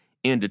role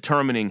in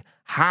determining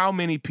how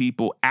many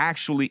people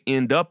actually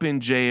end up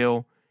in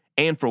jail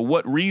and for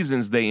what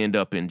reasons they end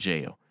up in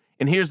jail.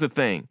 And here's the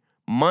thing.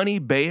 Money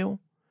bail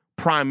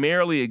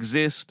primarily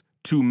exists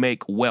to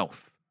make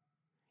wealth.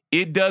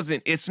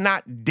 It's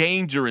not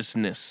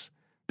dangerousness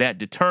that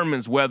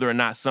determines whether or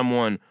not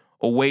someone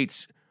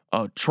awaits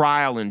a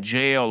trial in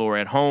jail or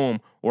at home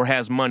or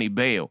has money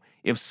bail.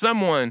 If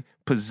someone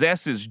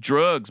possesses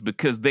drugs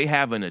because they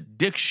have an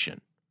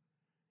addiction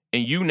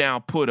and you now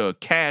put a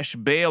cash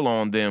bail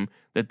on them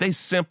that they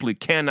simply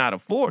cannot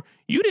afford,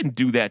 you didn't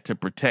do that to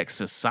protect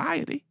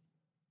society.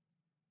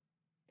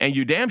 And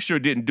you damn sure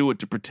didn't do it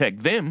to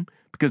protect them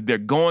because they're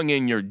going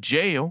in your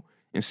jail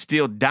and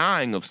still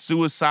dying of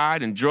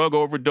suicide and drug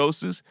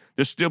overdoses.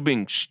 They're still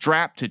being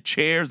strapped to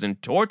chairs and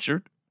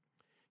tortured.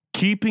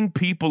 Keeping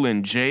people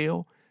in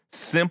jail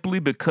simply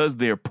because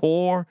they're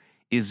poor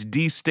is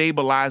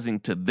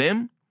destabilizing to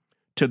them,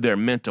 to their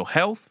mental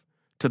health,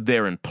 to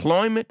their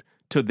employment,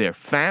 to their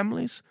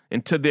families,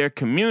 and to their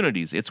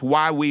communities. It's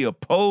why we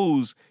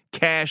oppose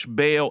cash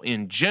bail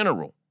in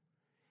general.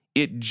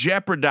 It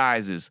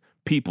jeopardizes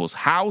people's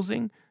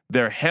housing,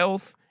 their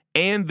health,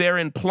 and their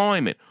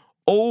employment.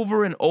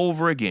 Over and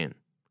over again,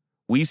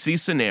 we see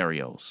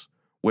scenarios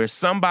where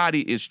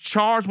somebody is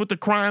charged with a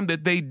crime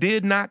that they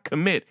did not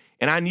commit.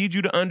 And I need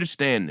you to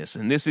understand this,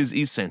 and this is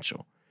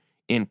essential.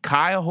 In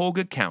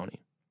Cuyahoga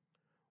County,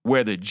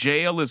 where the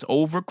jail is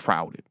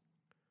overcrowded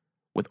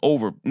with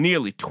over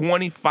nearly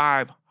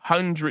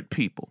 2,500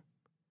 people,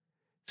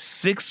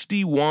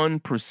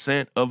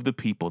 61% of the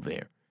people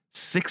there,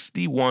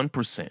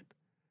 61%.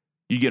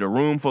 You get a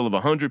room full of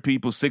 100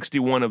 people,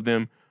 61 of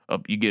them,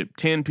 you get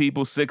 10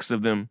 people, 6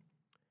 of them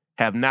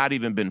have not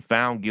even been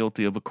found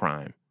guilty of a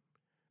crime.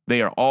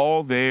 They are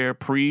all there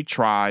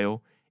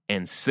pre-trial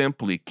and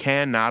simply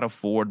cannot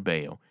afford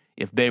bail.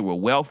 If they were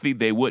wealthy,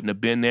 they wouldn't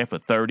have been there for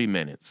 30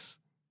 minutes.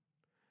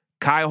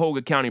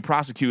 Cuyahoga County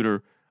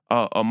Prosecutor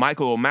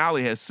Michael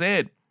O'Malley has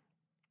said,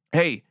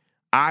 hey,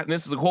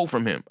 this is a quote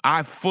from him,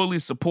 I fully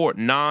support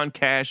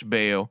non-cash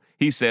bail,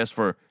 he says,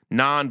 for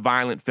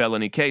non-violent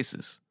felony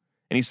cases.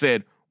 And he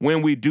said,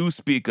 when we do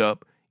speak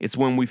up, it's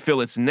when we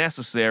feel it's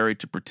necessary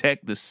to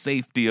protect the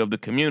safety of the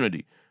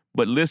community.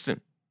 But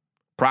listen,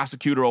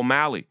 Prosecutor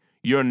O'Malley,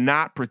 you're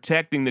not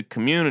protecting the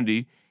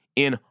community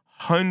in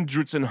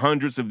hundreds and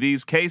hundreds of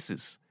these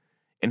cases.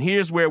 And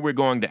here's where we're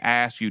going to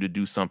ask you to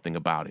do something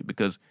about it,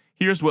 because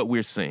here's what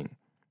we're seeing.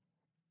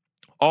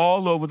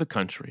 All over the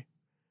country,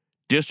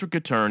 district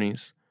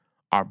attorneys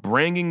are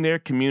bringing their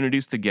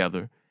communities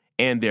together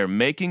and they're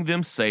making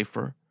them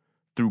safer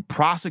through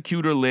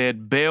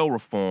prosecutor-led bail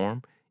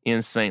reform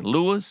in St.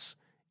 Louis,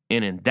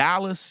 and in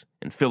Dallas,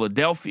 in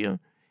Philadelphia.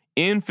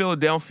 In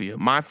Philadelphia,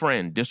 my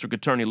friend, District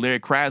Attorney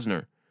Larry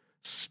Krasner,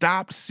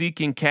 stopped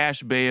seeking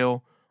cash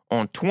bail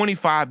on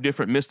 25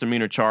 different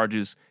misdemeanor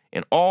charges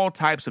and all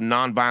types of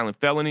nonviolent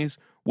felonies,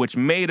 which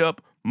made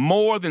up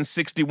more than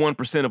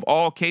 61% of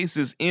all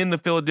cases in the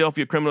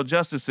Philadelphia criminal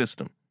justice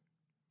system.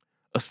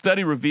 A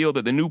study revealed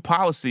that the new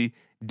policy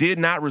did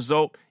not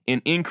result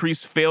in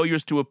increased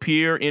failures to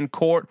appear in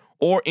court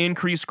or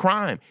increased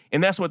crime.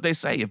 And that's what they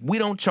say. If we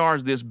don't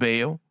charge this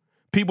bail,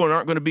 people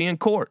aren't going to be in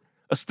court.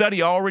 A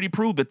study already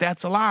proved that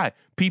that's a lie.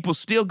 People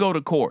still go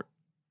to court.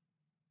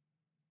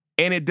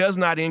 And it does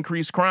not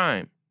increase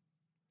crime.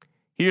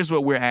 Here's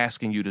what we're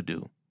asking you to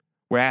do.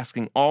 We're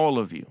asking all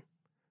of you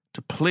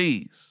to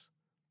please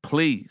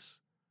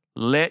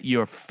let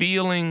your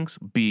feelings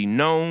be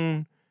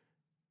known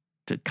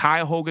to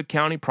Cuyahoga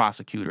County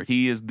Prosecutor.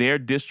 He is their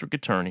district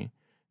attorney.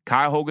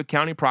 Cuyahoga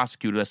County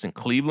Prosecutor, that's in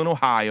Cleveland,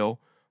 Ohio,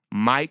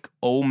 Mike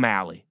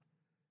O'Malley.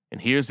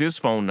 And here's his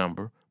phone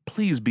number.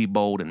 Please be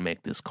bold and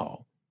make this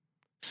call.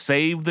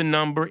 Save the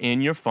number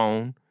in your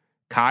phone.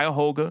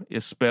 Cuyahoga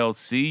is spelled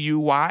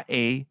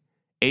Cuyahogha.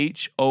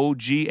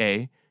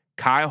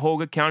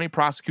 Cuyahoga County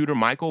Prosecutor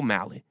Mike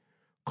O'Malley.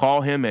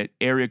 Call him at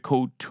area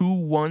code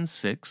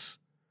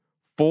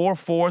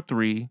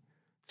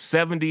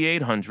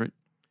 216-443-7800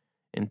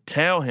 and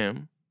tell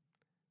him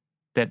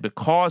that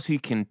because he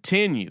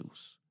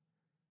continues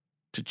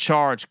to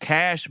charge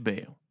cash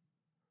bail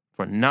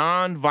for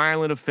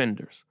nonviolent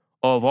offenders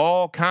of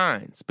all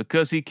kinds,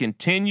 because he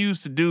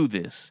continues to do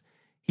this,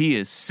 he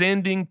is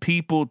sending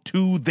people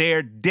to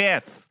their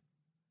death.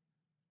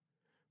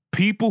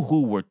 People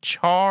who were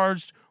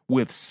charged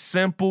with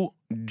simple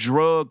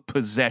drug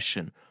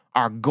possession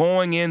are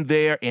going in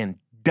there and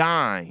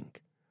dying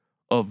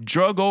of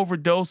drug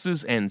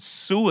overdoses and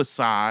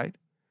suicide.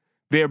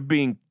 They're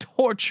being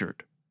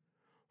tortured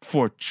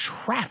for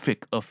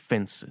traffic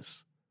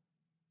offenses.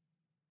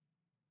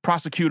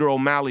 Prosecutor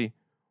O'Malley,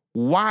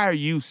 why are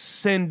you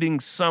sending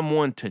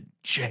someone to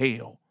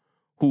jail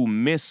who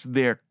missed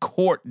their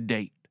court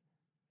date?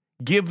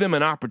 Give them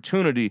an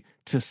opportunity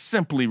to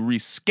simply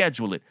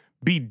reschedule it.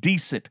 Be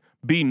decent,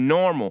 be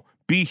normal,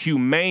 be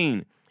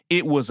humane.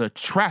 It was a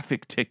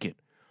traffic ticket.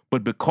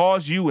 But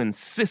because you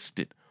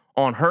insisted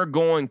on her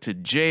going to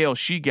jail,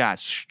 she got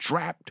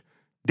strapped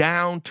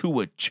down to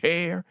a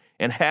chair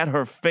and had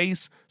her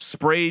face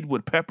sprayed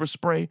with pepper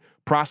spray.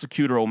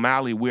 Prosecutor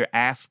O'Malley, we're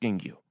asking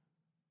you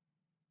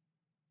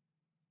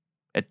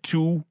at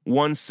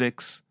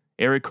 216,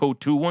 area code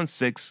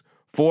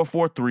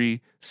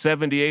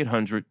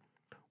 216-443-7800,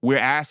 we're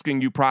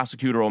asking you,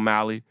 Prosecutor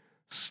O'Malley,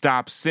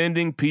 stop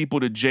sending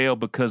people to jail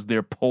because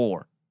they're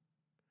poor.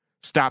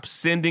 Stop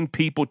sending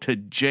people to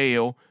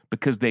jail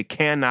because they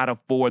cannot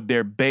afford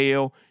their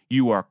bail.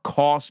 You are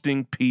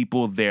costing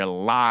people their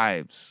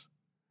lives.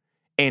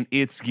 And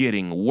it's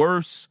getting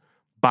worse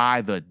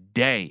by the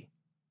day.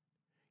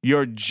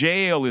 Your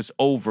jail is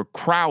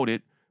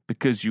overcrowded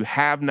because you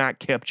have not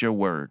kept your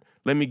word.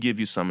 Let me give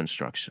you some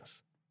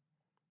instructions.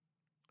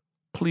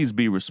 Please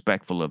be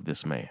respectful of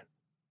this man.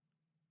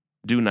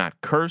 Do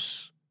not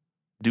curse.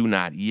 Do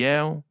not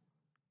yell.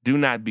 Do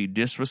not be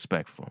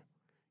disrespectful.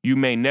 You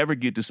may never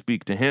get to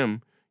speak to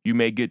him. You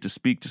may get to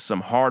speak to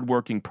some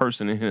hardworking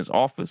person in his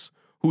office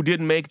who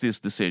didn't make this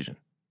decision.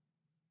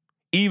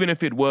 Even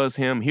if it was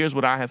him, here's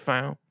what I have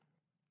found.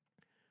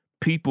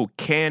 People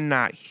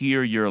cannot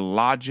hear your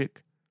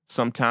logic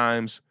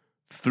sometimes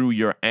through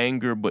your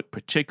anger, but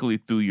particularly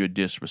through your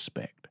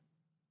disrespect.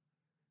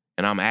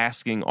 And I'm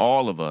asking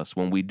all of us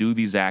when we do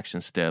these action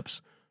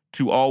steps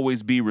to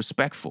always be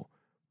respectful,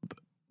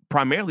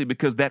 primarily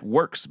because that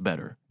works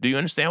better. Do you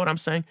understand what I'm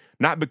saying?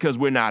 Not because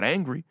we're not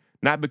angry,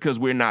 not because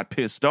we're not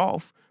pissed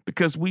off,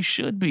 because we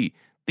should be.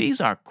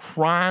 These are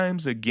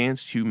crimes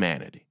against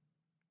humanity.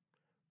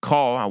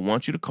 Call, I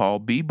want you to call,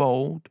 be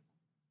bold,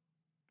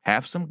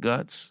 have some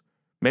guts.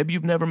 Maybe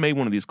you've never made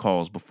one of these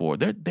calls before.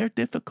 They're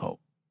difficult.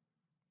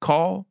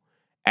 Call,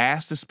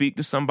 ask to speak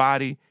to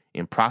somebody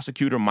in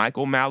Prosecutor Mike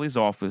O'Malley's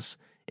office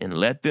and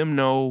let them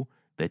know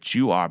that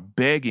you are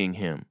begging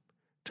him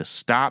to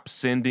stop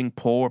sending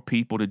poor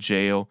people to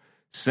jail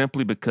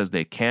simply because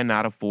they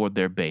cannot afford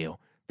their bail.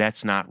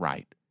 That's not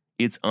right.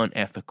 It's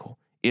unethical.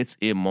 It's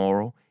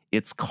immoral.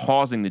 It's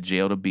causing the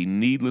jail to be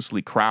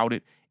needlessly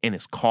crowded, and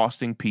it's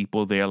costing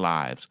people their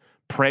lives.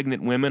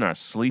 Pregnant women are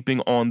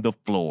sleeping on the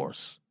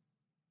floors.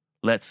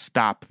 Let's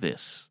stop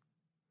this.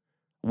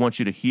 I want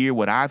you to hear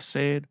what I've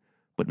said,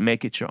 but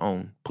make it your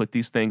own. Put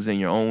these things in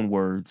your own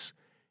words.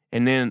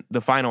 And then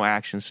the final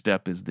action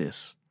step is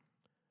this.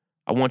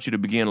 I want you to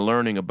begin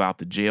learning about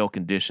the jail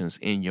conditions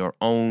in your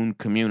own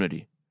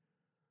community.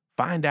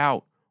 Find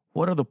out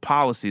what are the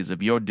policies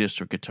of your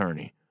district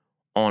attorney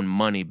on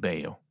money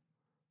bail.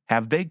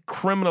 Have they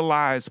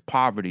criminalized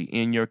poverty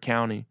in your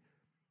county?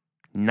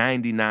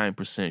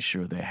 99%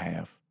 sure they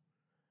have.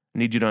 I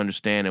need you to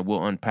understand, and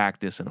we'll unpack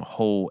this in a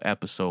whole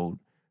episode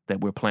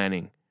that we're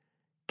planning.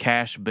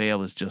 Cash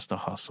bail is just a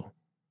hustle.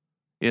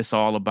 It's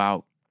all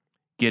about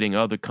getting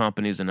other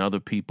companies and other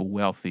people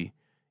wealthy.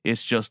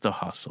 It's just a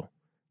hustle.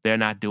 They're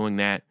not doing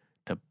that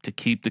to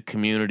keep the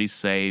community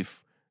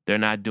safe. They're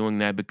not doing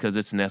that because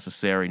it's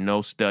necessary.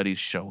 No studies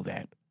show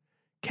that.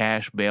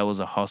 Cash bail is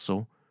a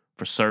hustle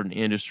for certain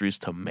industries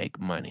to make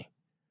money.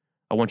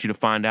 I want you to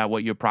find out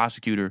what your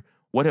prosecutor,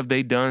 what have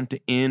they done to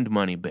end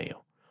money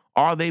bail?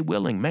 Are they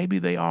willing? Maybe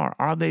they are.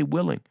 Are they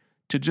willing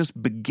to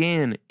just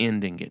begin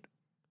ending it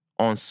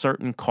on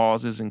certain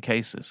causes and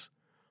cases?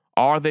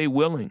 Are they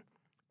willing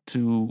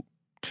to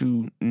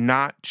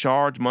not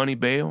charge money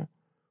bail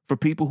for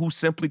people who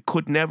simply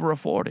could never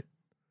afford it?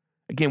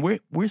 Again,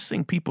 we're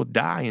seeing people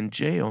die in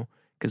jail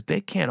because they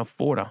can't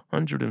afford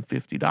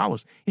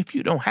 $150. If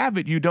you don't have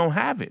it, you don't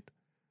have it.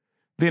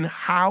 Then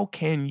how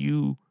can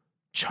you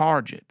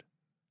charge it?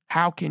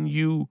 How can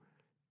you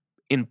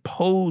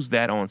impose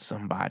that on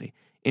somebody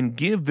and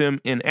give them,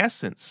 in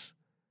essence,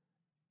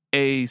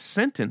 a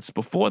sentence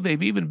before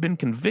they've even been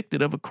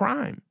convicted of a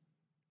crime?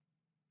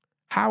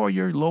 How are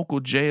your local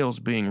jails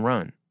being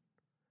run?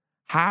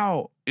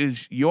 How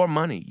is your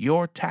money,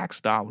 your tax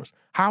dollars,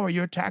 how are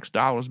your tax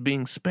dollars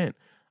being spent?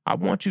 I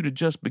want you to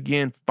just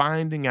begin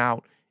finding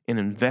out and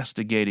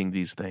investigating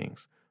these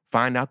things.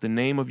 Find out the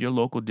name of your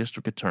local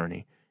district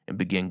attorney and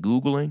begin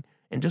Googling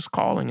and just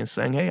calling and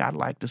saying, hey, I'd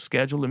like to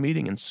schedule a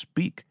meeting and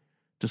speak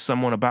to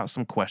someone about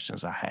some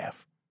questions I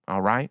have.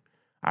 All right?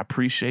 I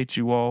appreciate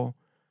you all.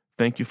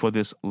 Thank you for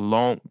this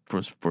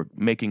for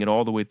making it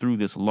all the way through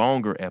this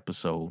longer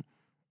episode.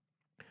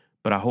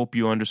 But I hope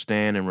you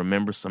understand and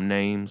remember some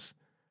names.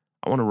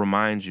 I want to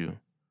remind you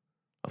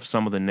of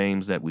some of the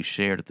names that we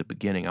shared at the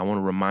beginning. I want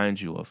to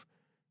remind you of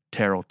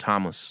Terrell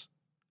Thomas,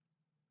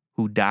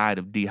 who died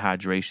of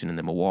dehydration in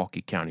the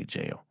Milwaukee County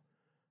Jail.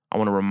 I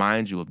want to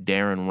remind you of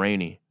Darren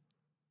Rainey,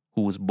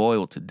 who was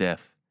boiled to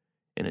death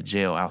in a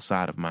jail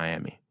outside of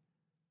Miami.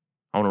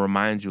 I want to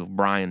remind you of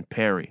Brian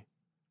Perry,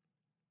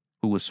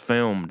 who was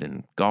filmed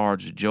and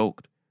guards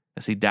joked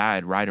as he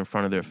died right in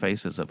front of their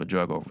faces of a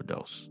drug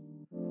overdose.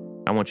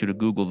 I want you to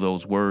Google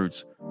those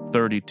words,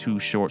 32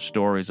 Short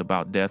Stories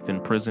About Death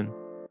in Prison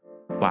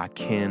by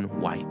Ken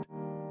White.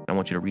 I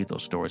want you to read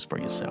those stories for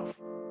yourself.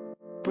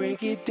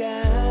 Break it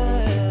down.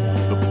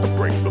 The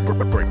breakdown.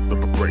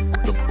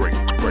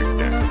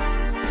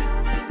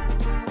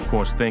 Of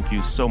course, thank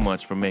you so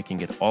much for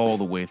making it all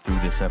the way through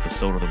this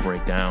episode of The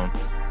Breakdown.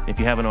 If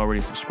you haven't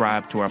already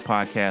subscribed to our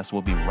podcast,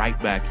 we'll be right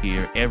back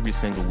here every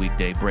single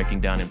weekday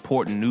breaking down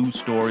important news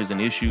stories and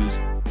issues.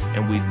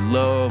 And we'd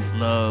love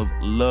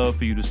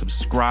for you to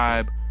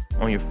subscribe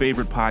on your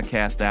favorite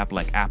podcast app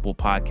like Apple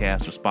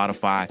Podcasts or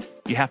Spotify.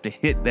 You have to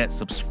hit that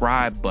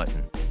subscribe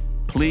button.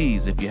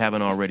 Please, if you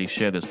haven't already,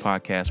 share this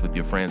podcast with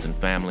your friends and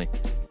family,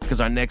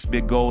 because our next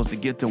big goal is to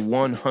get to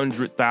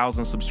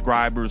 100,000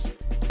 subscribers,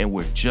 and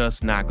we're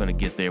just not going to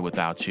get there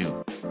without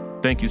you.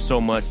 Thank you so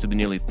much to the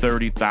nearly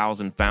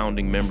 30,000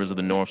 founding members of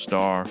the North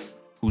Star,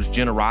 whose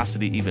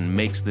generosity even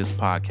makes this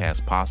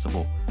podcast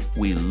possible.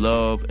 We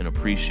love and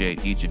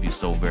appreciate each of you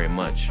so very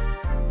much.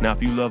 Now,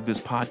 if you love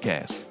this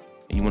podcast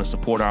and you want to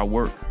support our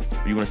work,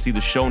 or you want to see the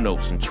show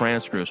notes and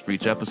transcripts for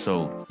each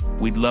episode,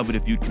 we'd love it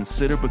if you'd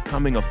consider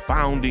becoming a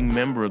founding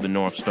member of the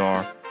North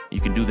Star. You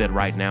can do that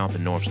right now at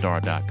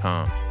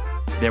thenorthstar.com.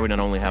 There we not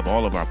only have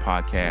all of our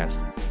podcasts,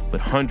 but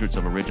hundreds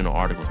of original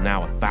articles,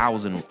 now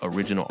 1,000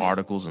 original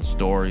articles and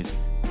stories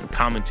and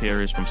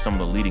commentaries from some of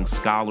the leading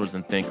scholars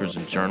and thinkers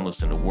and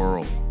journalists in the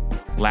world.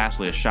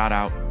 Lastly, a shout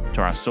out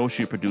to our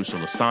associate producer,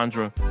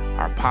 Lysandra,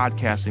 our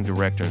podcasting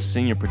director and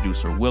senior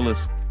producer,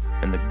 Willis,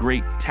 and the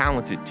great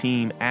talented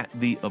team at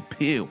The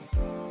Appeal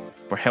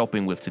for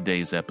helping with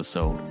today's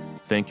episode.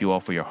 Thank you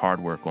all for your hard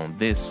work on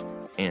this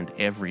and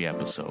every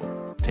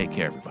episode. Take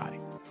care, everybody.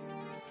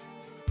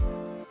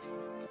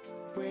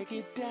 Break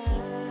it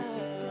down.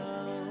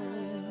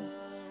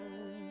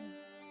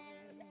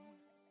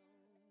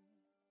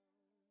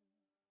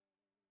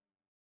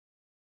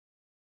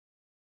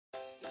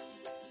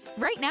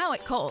 Right now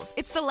at Kohl's,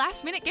 it's the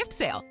last-minute gift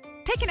sale.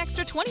 Take an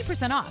extra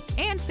 20% off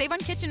and save on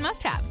kitchen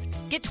must-haves.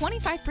 Get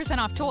 25%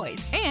 off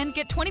toys and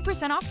get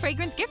 20% off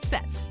fragrance gift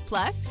sets.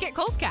 Plus, get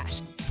Kohl's Cash.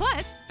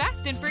 Plus,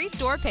 fast and free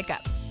store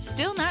pickup.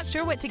 Still not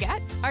sure what to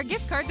get? Our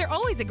gift cards are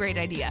always a great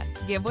idea.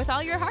 Give with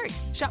all your heart.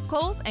 Shop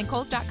Kohl's and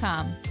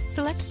Kohl's.com.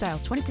 Select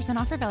styles. 20%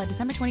 offer valid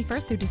December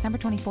 21st through December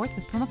 24th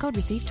with promo code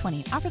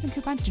RECEIVE20. Offers and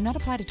coupons do not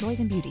apply to toys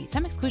and beauty.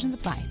 Some exclusions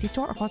apply. See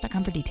store or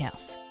Kohl's.com for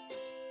details.